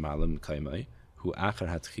shezechanu lamalam kaimai, hu acher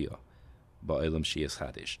hatchia, ba'olam sheyes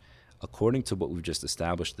chadish. According to what we've just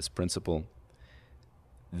established, this principle,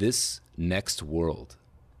 this next world,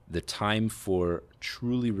 the time for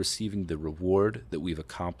truly receiving the reward that we've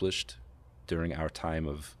accomplished during our time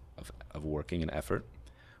of working and effort,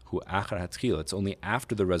 hu achar hatchila, it's only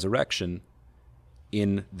after the resurrection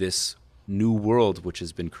in this new world which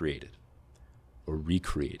has been created or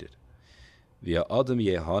recreated.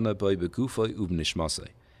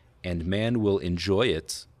 And man will enjoy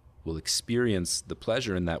it, will experience the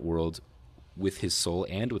pleasure in that world with his soul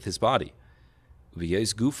and with his body,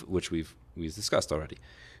 which we've discussed already.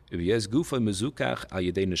 And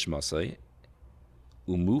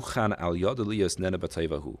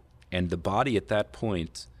the body at that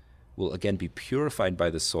point will again be purified by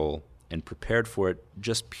the soul and prepared for it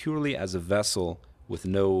just purely as a vessel with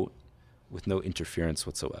no interference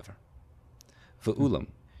whatsoever.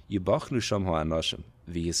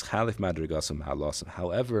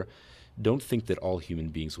 However, don't think that all human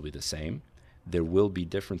beings will be the same. There will be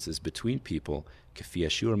differences between people,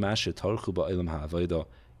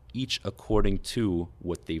 each according to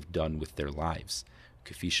what they've done with their lives.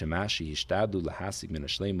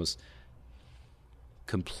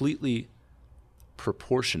 Completely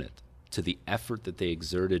proportionate to the effort that they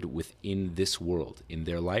exerted within this world, in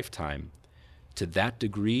their lifetime. To that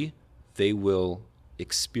degree, they will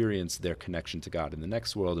experience their connection to God in the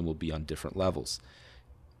next world and will be on different levels.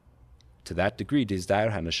 To that degree, to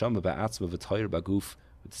that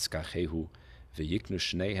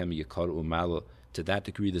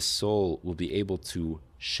degree, the soul will be able to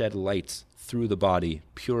shed light through the body,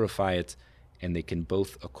 purify it, and they can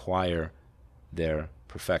both acquire their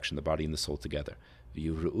perfection, the body and the soul together. And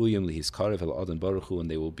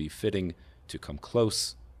they will be fitting to come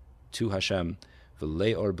close to Hashem, and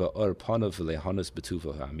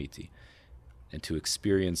to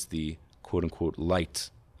experience the quote-unquote light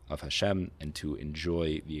of Hashem and to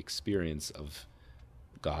enjoy the experience of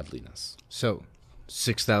godliness. So,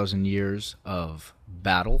 6,000 years of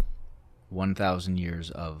battle, 1,000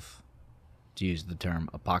 years of, to use the term,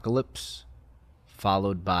 apocalypse,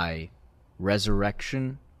 followed by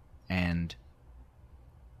resurrection and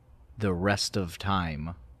the rest of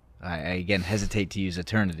time. I again hesitate to use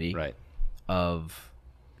eternity. Right. Of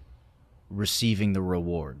receiving the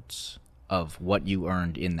rewards of what you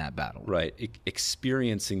earned in that battle. Right.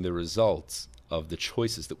 Experiencing the results of the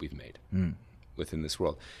choices that we've made within this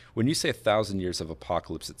world. When you say 1,000 years of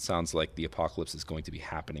apocalypse, it sounds like the apocalypse is going to be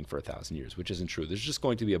happening for 1,000 years, which isn't true. There's just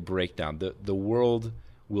going to be a breakdown. The world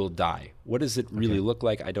will die. What does it really look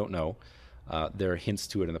like? I don't know. There are hints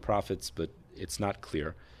to it in the prophets, but it's not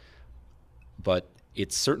clear. But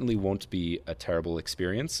it certainly won't be a terrible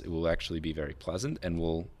experience. It will actually be very pleasant, and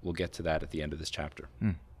we'll get to that at the end of this chapter.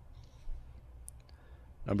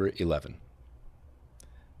 Number 11.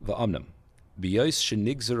 Va'amnam, b'yos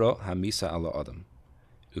shenigzera hamisa ala adam,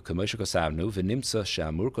 u'kamosh kosavnu v'nimtza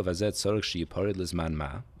she'amurkov hazeh tzorich sheyipared lizman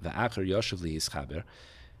ma, v'acher yoshev lihischaber.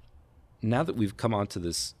 Now that we've come on to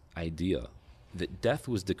this idea that death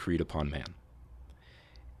was decreed upon man,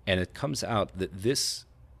 and it comes out that this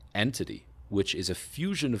entity, which is a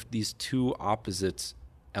fusion of these two opposite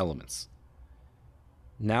elements,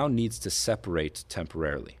 now needs to separate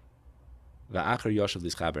temporarily.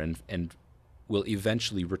 And will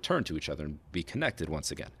eventually return to each other and be connected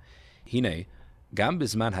once again. Hine, gam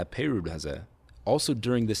bizman haperud hazeh, also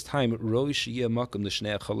during this time,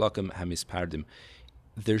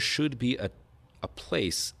 there should be a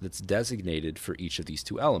place that's designated for each of these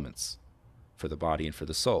two elements, for the body and for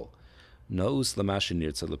the soul. Each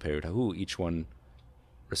one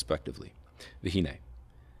respectively. V'hine,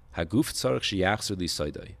 haguf tzarich sheyachzer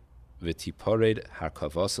lisaydai, v'tipared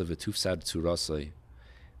harkavasa v'tufsad tzurasai.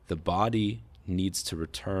 The body needs to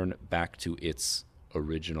return back to its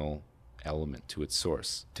original element, to its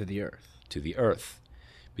source. To the earth. To the earth.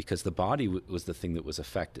 Because the body was the thing that was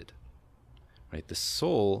affected. Right? The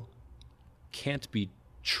soul can't be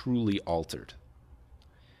truly altered.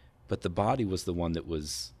 But the body was the one that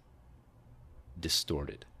was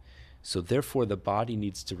distorted. So therefore the body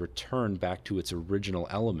needs to return back to its original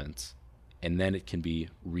element, and then it can be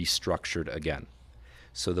restructured again.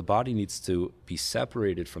 So the body needs to be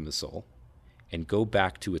separated from the soul and go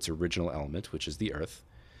back to its original element, which is the earth.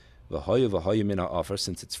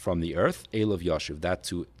 Since it's from the earth, Elav Yashuv, that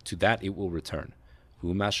to that it will return.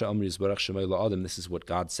 This is what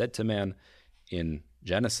God said to man in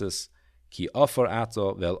Genesis, Ki afar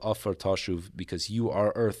ato vel afar tashuv, because you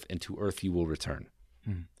are earth, and to earth you will return.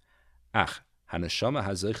 However,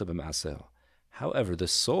 the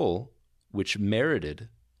soul, which merited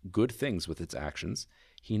good things with its actions,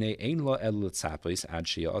 it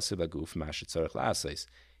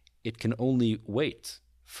can only wait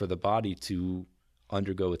for the body to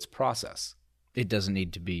undergo its process. It doesn't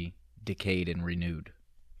need to be decayed and renewed.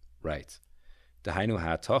 Right. That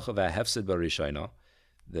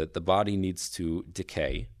the body needs to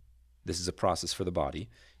decay. This is a process for the body.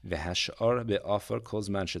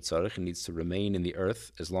 It needs to remain in the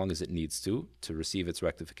earth as long as it needs to receive its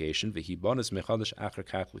rectification.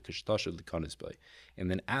 And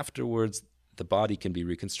then afterwards, the body can be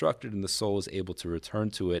reconstructed and the soul is able to return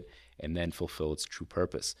to it and then fulfill its true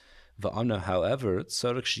purpose. However, the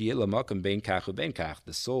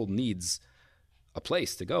soul needs a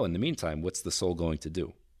place to go. In the meantime, what's the soul going to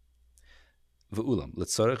do?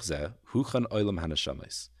 This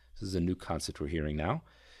is a new concept we're hearing now.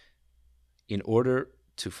 In order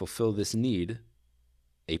to fulfill this need,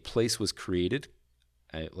 a place was created.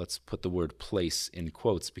 Let's put the word place in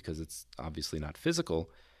quotes because it's obviously not physical,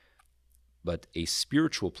 but a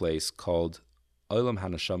spiritual place called Olam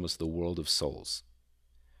HaNeshamas, the world of souls.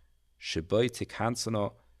 Sheboi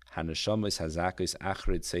tikhansano HaNeshamas hazakis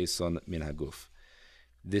achrid seison min haguf.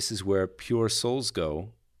 This is where pure souls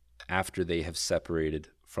go after they have separated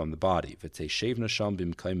from the body.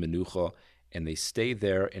 And they stay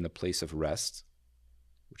there in a place of rest,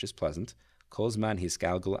 which is pleasant. For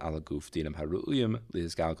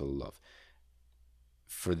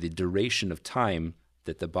the duration of time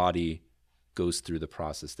that the body goes through the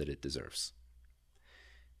process that it deserves.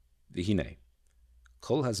 V'hinei,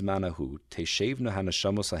 kol hazmanahu teshevna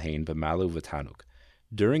hanashamos hahein b'malu v'tanuk.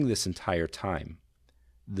 During this entire time,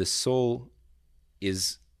 the soul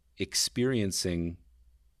is experiencing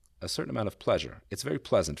a certain amount of pleasure. It's very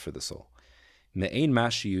pleasant for the soul. Me'ein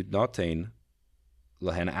mashi yudnatein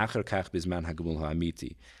lahen acher kach bizman hagmul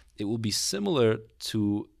ha'amiti. It will be similar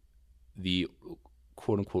to the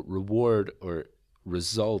quote-unquote reward or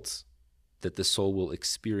result that the soul will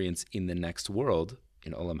experience in the next world,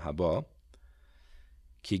 in Olam Haba.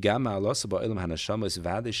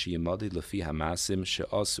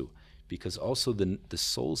 Because also the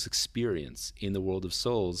soul's experience in the world of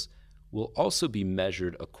souls will also be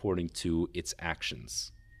measured according to its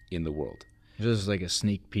actions in the world. Just like a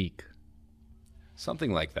sneak peek.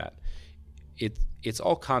 Something like that. It's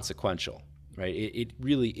all consequential, right? It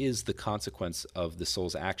really is the consequence of the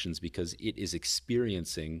soul's actions because it is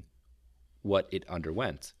experiencing what it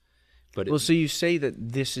underwent. But so you say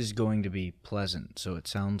that this is going to be pleasant. So it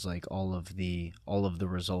sounds like all of the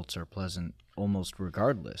results are pleasant, almost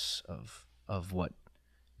regardless of what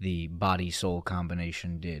the body-soul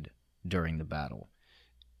combination did during the battle.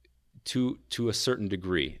 To a certain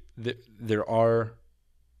degree, there are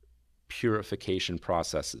purification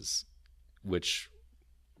processes, which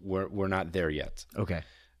we're not there yet. Okay.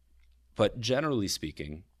 But generally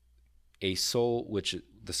speaking, the soul which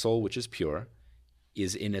is pure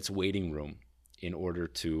is in its waiting room in order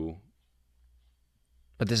to...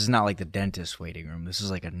 But this is not like the dentist's waiting room. This is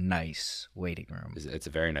like a nice waiting room. It's a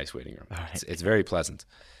very nice waiting room. Right. It's very pleasant.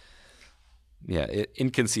 Yeah,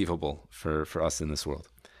 inconceivable for us in this world.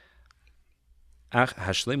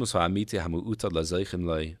 However,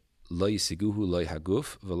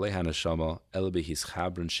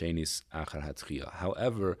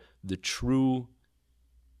 the true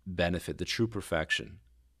benefit, the true perfection,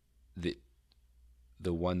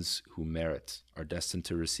 the ones who merit are destined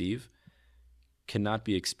to receive, cannot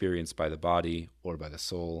be experienced by the body or by the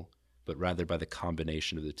soul, but rather by the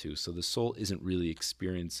combination of the two. So the soul isn't really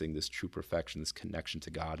experiencing this true perfection, this connection to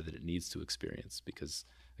God that it needs to experience, because,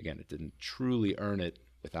 again, it didn't truly earn it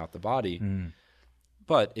without the body,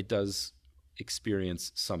 but it does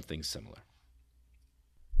experience something similar.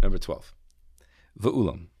 Number 12.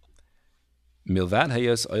 V'ulam. Milvad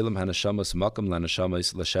hayos oilam hanashamos makam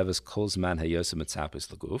lanashamos lasheves kol zman hayos mitzapis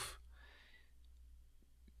laguf.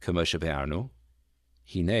 K'moshe be'arnu.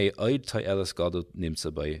 Hinei oid ta'elas gadol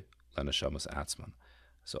nimtza by lanashamos atzman.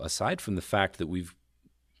 So aside from the fact that we've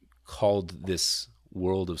called this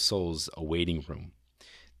world of souls a waiting room,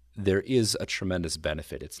 there is a tremendous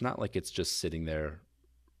benefit. It's not like it's just sitting there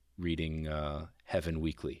reading Heaven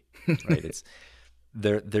Weekly, right? It's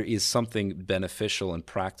there is something beneficial and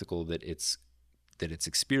practical that it's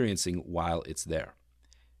experiencing while it's there,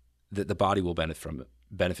 that the body will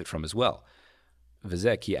benefit from as well.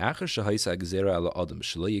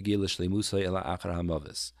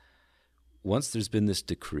 Once there's been this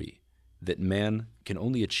decree that man can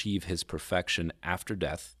only achieve his perfection after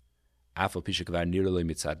death,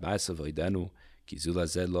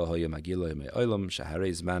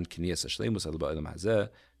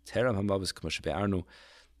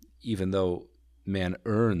 even though man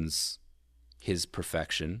earns his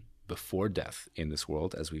perfection before death in this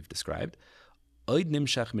world, as we've described,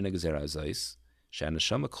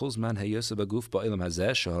 שהנשמה כל זמן היוסה בגוף בעולם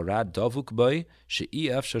הזה שהורד דבוק בו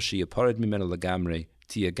שאי אפשר שיפרד ממנו לגמרי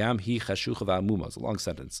תהיה גם היא חשוכה ועמומה. It's a long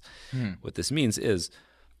sentence. What this means is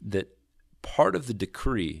that part of the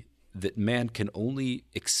decree that man can only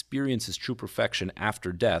experience his true perfection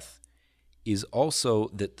after death is also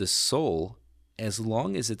that the soul, as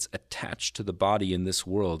long as it's attached to the body in this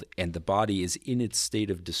world and the body is in its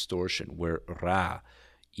state of distortion where ra,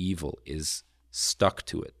 evil, is stuck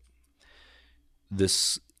to it,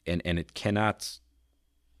 this and it cannot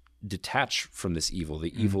detach from this evil.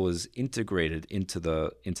 The evil is integrated into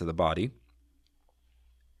the body.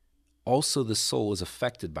 Also, the soul is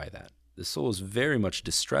affected by that. The soul is very much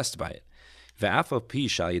distressed by it.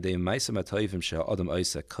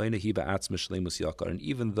 And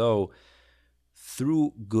even though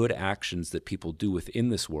through good actions that people do within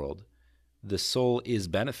this world, the soul is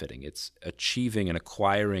benefiting. It's achieving and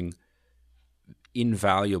acquiring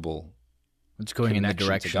invaluable. It's going in the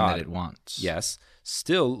direction that it wants. Yes.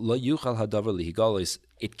 Still,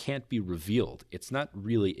 it can't be revealed. It's not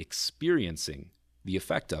really experiencing the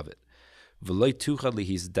effect of it. V'loy tuchad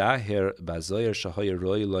lihizdaher bazoyer shahoyer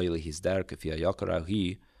roy loy lihizdaher k'fi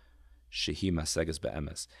hayakarahi shehi maseges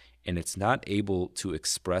be'emes. And it's not able to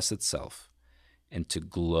express itself and to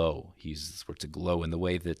glow. He uses this word, to glow, in the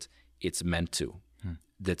way that it's meant to,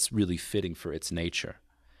 that's really fitting for its nature.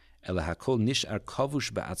 But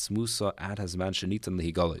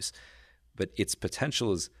its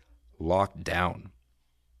potential is locked down.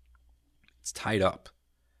 It's tied up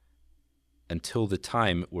until the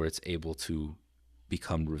time where it's able to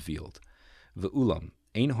become revealed. But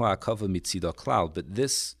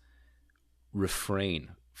this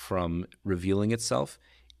refrain from revealing itself,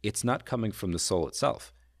 it's not coming from the soul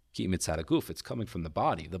itself. It's coming from the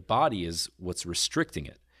body. The body is what's restricting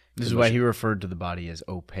it. This is why he referred to the body as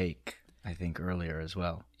opaque, I think, earlier as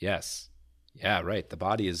well. Yes. Yeah, right. The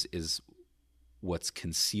body is what's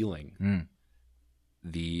concealing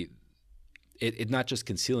it not just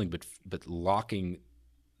concealing, but locking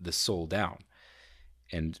the soul down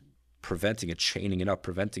and preventing it, chaining it up,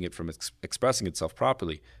 preventing it from expressing itself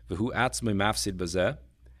properly. V'hu atzmei mafsid bazeh.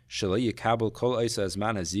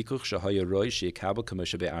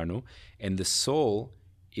 And the soul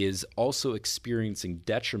is also experiencing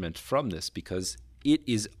detriment from this because it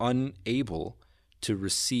is unable to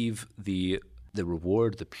receive the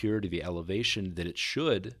reward, the purity, the elevation that it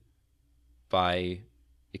should by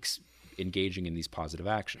engaging in these positive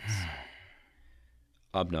actions.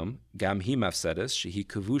 Abnam gam hi mafsedes shehi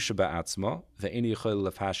kavusha ba'atzma ve'eni yichol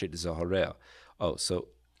lefhashet zahareya. Oh, so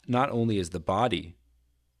not only is the body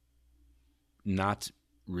not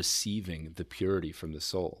receiving the purity from the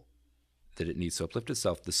soul that it needs to uplift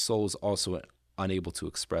itself, the soul is also unable to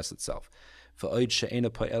express itself. So not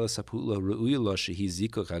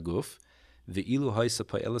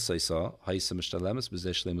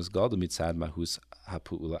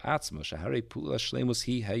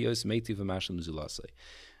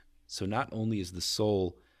only is the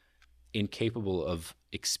soul incapable of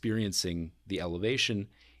experiencing the elevation,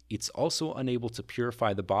 it's also unable to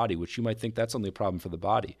purify the body, which you might think that's only a problem for the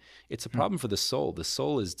body. It's a problem for the soul. The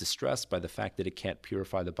soul is distressed by the fact that it can't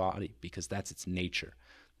purify the body because that's its nature.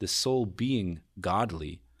 The soul, being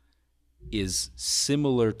godly, is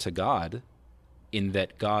similar to God in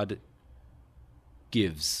that God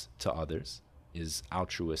gives to others, is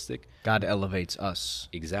altruistic. God elevates us.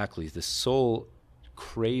 Exactly. The soul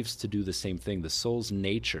craves to do the same thing. The soul's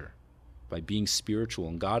nature, by being spiritual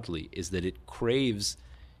and godly, is that it craves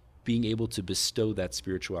being able to bestow that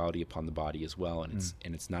spirituality upon the body as well, and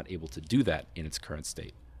it's not able to do that in its current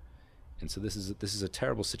state. And so this is a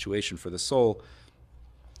terrible situation for the soul,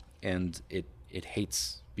 and it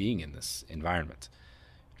hates being in this environment.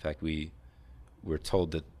 In fact, we're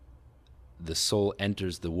told that the soul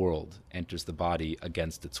enters the world, enters the body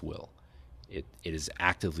against its will. It is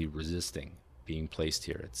actively resisting being placed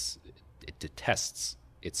here. It detests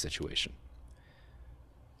its situation.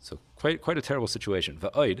 So quite a terrible situation.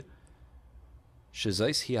 Va'oid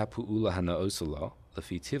shezais hi ha'pu'ula hana'osula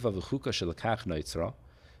lefi tiva v'chuka shelakach noitzra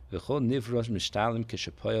v'chol nivrosh mishtalim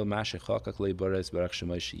kishapoyel mashechakak leibares barach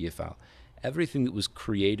shemosh yifal. Everything that was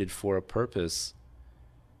created for a purpose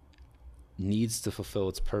needs to fulfill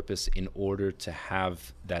its purpose in order to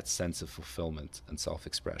have that sense of fulfillment and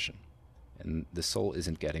self-expression. And the soul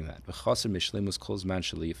isn't getting that.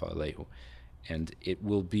 And it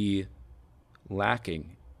will be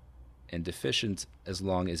lacking and deficient as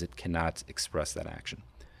long as it cannot express that action.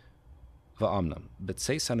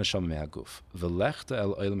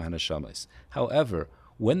 However,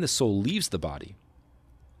 when the soul leaves the body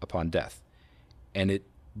upon death, and it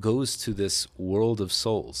goes to this world of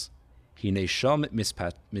souls, when the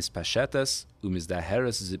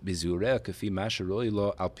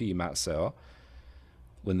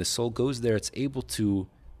soul goes there, it's able to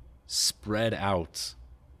spread out,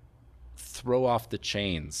 throw off the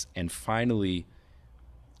chains, and finally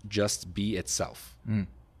just be itself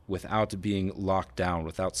without being locked down,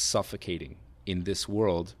 without suffocating in this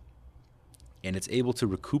world. And it's able to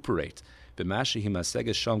recuperate. As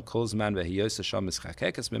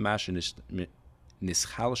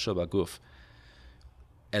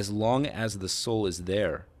long as the soul is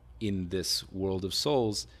there in this world of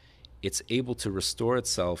souls, it's able to restore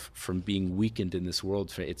itself from being weakened in this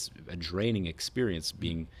world. It's a draining experience,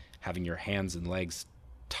 having your hands and legs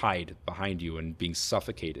tied behind you and being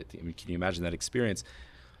suffocated. I mean, can you imagine that experience?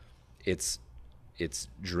 It's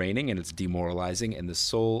draining and it's demoralizing, and the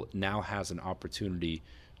soul now has an opportunity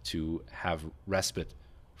to have respite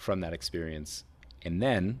from that experience. And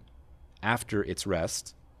then, after its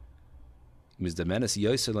rest, then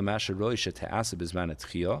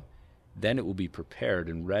it will be prepared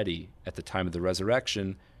and ready at the time of the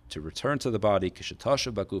resurrection to return to the body,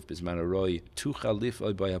 kishatasha baguf bizman aroi, tucha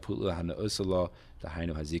lif'oi bayapulu hana osala,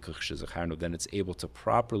 dahainu hazikuch shezacharnu, then it's able to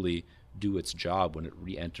properly do its job when it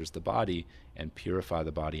re-enters the body and purify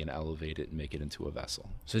the body and elevate it and make it into a vessel.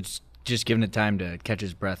 So it's just giving it time to catch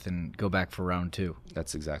his breath and go back for round 2.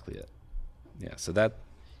 That's exactly it. Yeah, so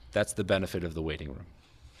that's the benefit of the waiting room.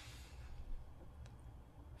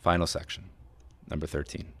 Final section, number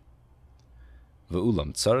 13.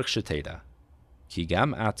 Ve'ulam tzarich sheteda, ki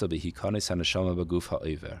gam ata behikanis haneshama baguf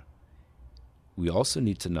ha'over. We also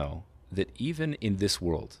need to know that even in this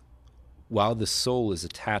world, while the soul is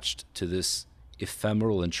attached to this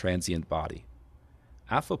ephemeral and transient body,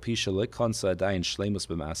 even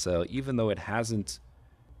though it hasn't,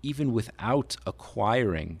 even without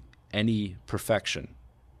acquiring any perfection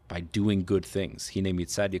by doing good things,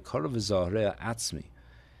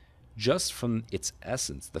 just from its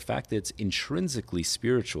essence, the fact that it's intrinsically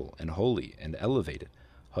spiritual and holy and elevated,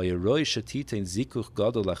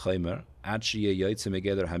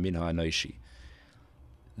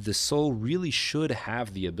 the soul really should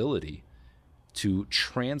have the ability to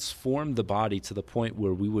transform the body to the point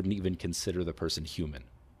where we wouldn't even consider the person human,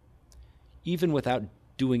 even without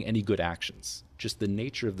doing any good actions. Just the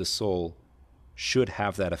nature of the soul should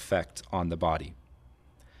have that effect on the body.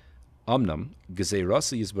 Amnam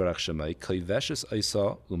gezeirasi yizbarach shemai kayveshes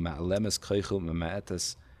isa uma'alemes kaychel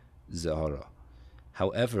ma'atas zahara.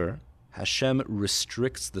 However, Hashem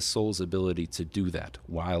restricts the soul's ability to do that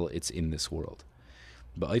while it's in this world,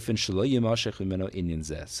 so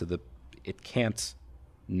that it can't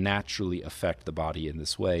naturally affect the body in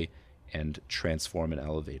this way and transform and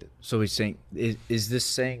elevate it. So he's saying, is this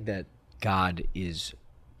saying that God is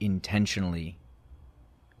intentionally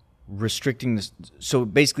restricting this? So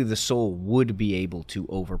basically the soul would be able to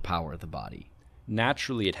overpower the body.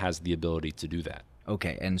 Naturally, it has the ability to do that.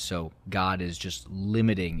 Okay, and so God is just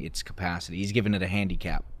limiting its capacity. He's giving it a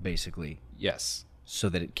handicap, basically. Yes. So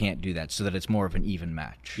that it can't do that, so that it's more of an even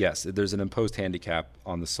match. Yes, there's an imposed handicap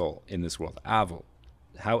on the soul in this world. Avol.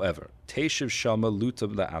 However, Teshiv Shama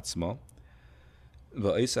Lutab La'atzma,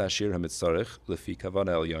 Va'isa Ashir HaMitzarech, Lefi Kavan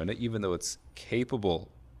Elyona, even though it's capable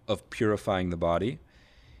of purifying the body,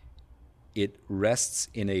 it rests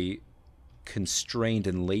in a constrained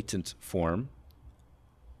and latent form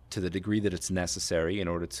to the degree that it's necessary in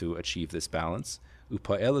order to achieve this balance. And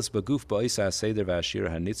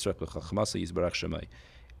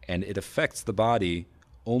it affects the body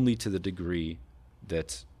only to the degree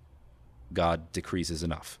that God decrees is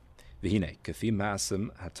enough. So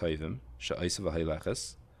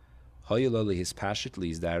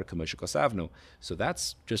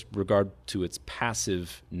that's just regard to its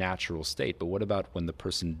passive natural state. But what about when the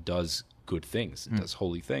person does good things, does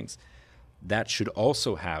holy things? That should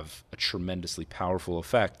also have a tremendously powerful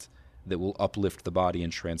effect that will uplift the body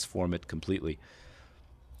and transform it completely.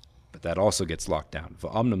 But that also gets locked down.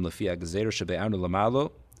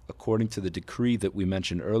 According to the decree that we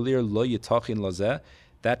mentioned earlier,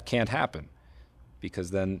 that can't happen, because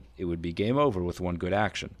then it would be game over with one good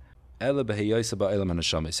action.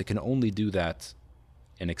 It can only do that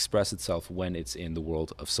and express itself when it's in the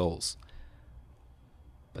world of souls.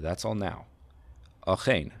 But that's all now.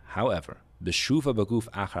 However,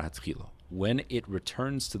 when it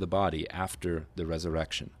returns to the body after the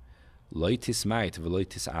resurrection,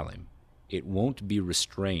 it won't be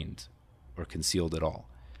restrained or concealed at all.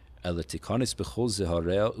 It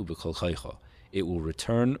will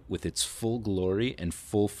return with its full glory and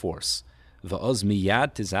full force. And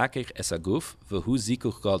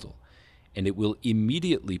it will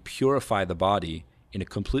immediately purify the body in a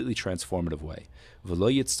completely transformative way.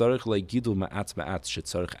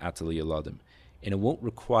 And it won't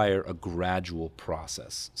require a gradual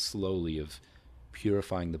process, slowly, of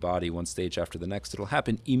purifying the body one stage after the next. It'll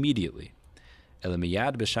happen immediately.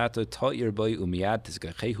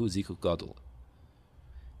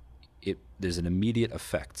 There's an immediate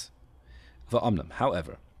effect.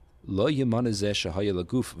 However,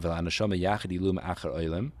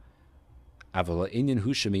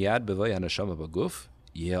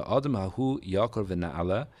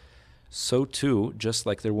 so too, just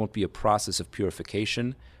like there won't be a process of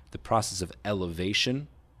purification, the process of elevation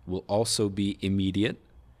will also be immediate,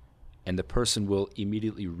 and the person will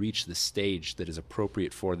immediately reach the stage that is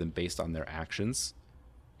appropriate for them based on their actions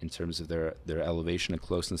in terms of their elevation and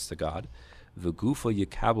closeness to God.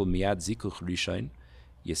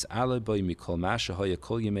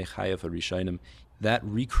 That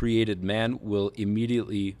recreated man will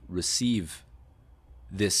immediately receive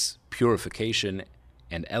this purification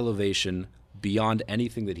and elevation beyond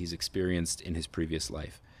anything that he's experienced in his previous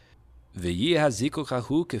life. And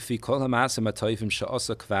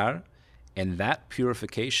that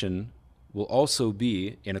purification will also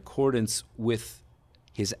be in accordance with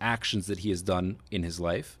his actions that he has done in his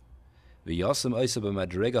life. And the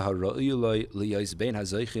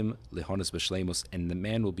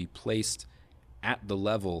man will be placed at the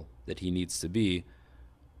level that he needs to be,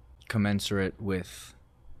 commensurate with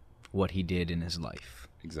what he did in his life.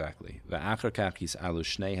 Exactly. And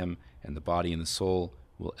the body and the soul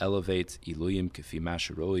will elevate iluyim kefi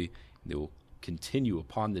masharoi. They will continue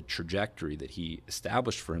upon the trajectory that he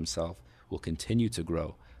established for himself, will continue to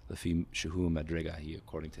grow lefi shehu madregahi,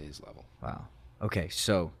 according to his level. Wow. Okay,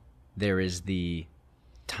 so there is the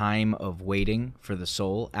time of waiting for the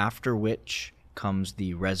soul, after which comes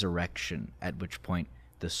the resurrection, at which point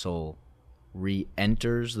the soul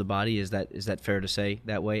re-enters the body. Is that fair to say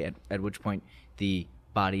that way? At which point the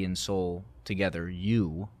body and soul together,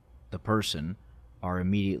 you, the person, are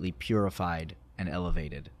immediately purified and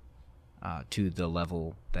elevated to the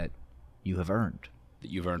level that you have earned.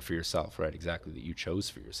 That you've earned for yourself, right? Exactly, that you chose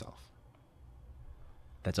for yourself.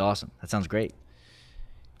 That's awesome. That sounds great. It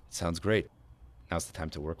sounds great. Now's the time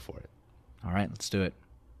to work for it. All right, let's do it.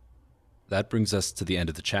 That brings us to the end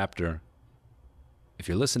of the chapter. If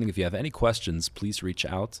you're listening, if you have any questions, please reach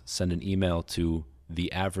out. Send an email to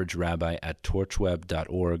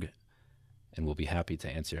theaveragerabbi@torchweb.org, and we'll be happy to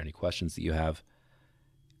answer any questions that you have.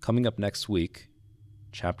 Coming up next week,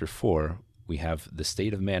 Chapter 4, we have the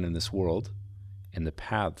state of man in this world and the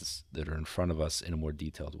paths that are in front of us in a more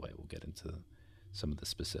detailed way. We'll get into some of the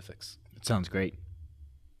specifics. It sounds great.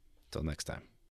 Till next time.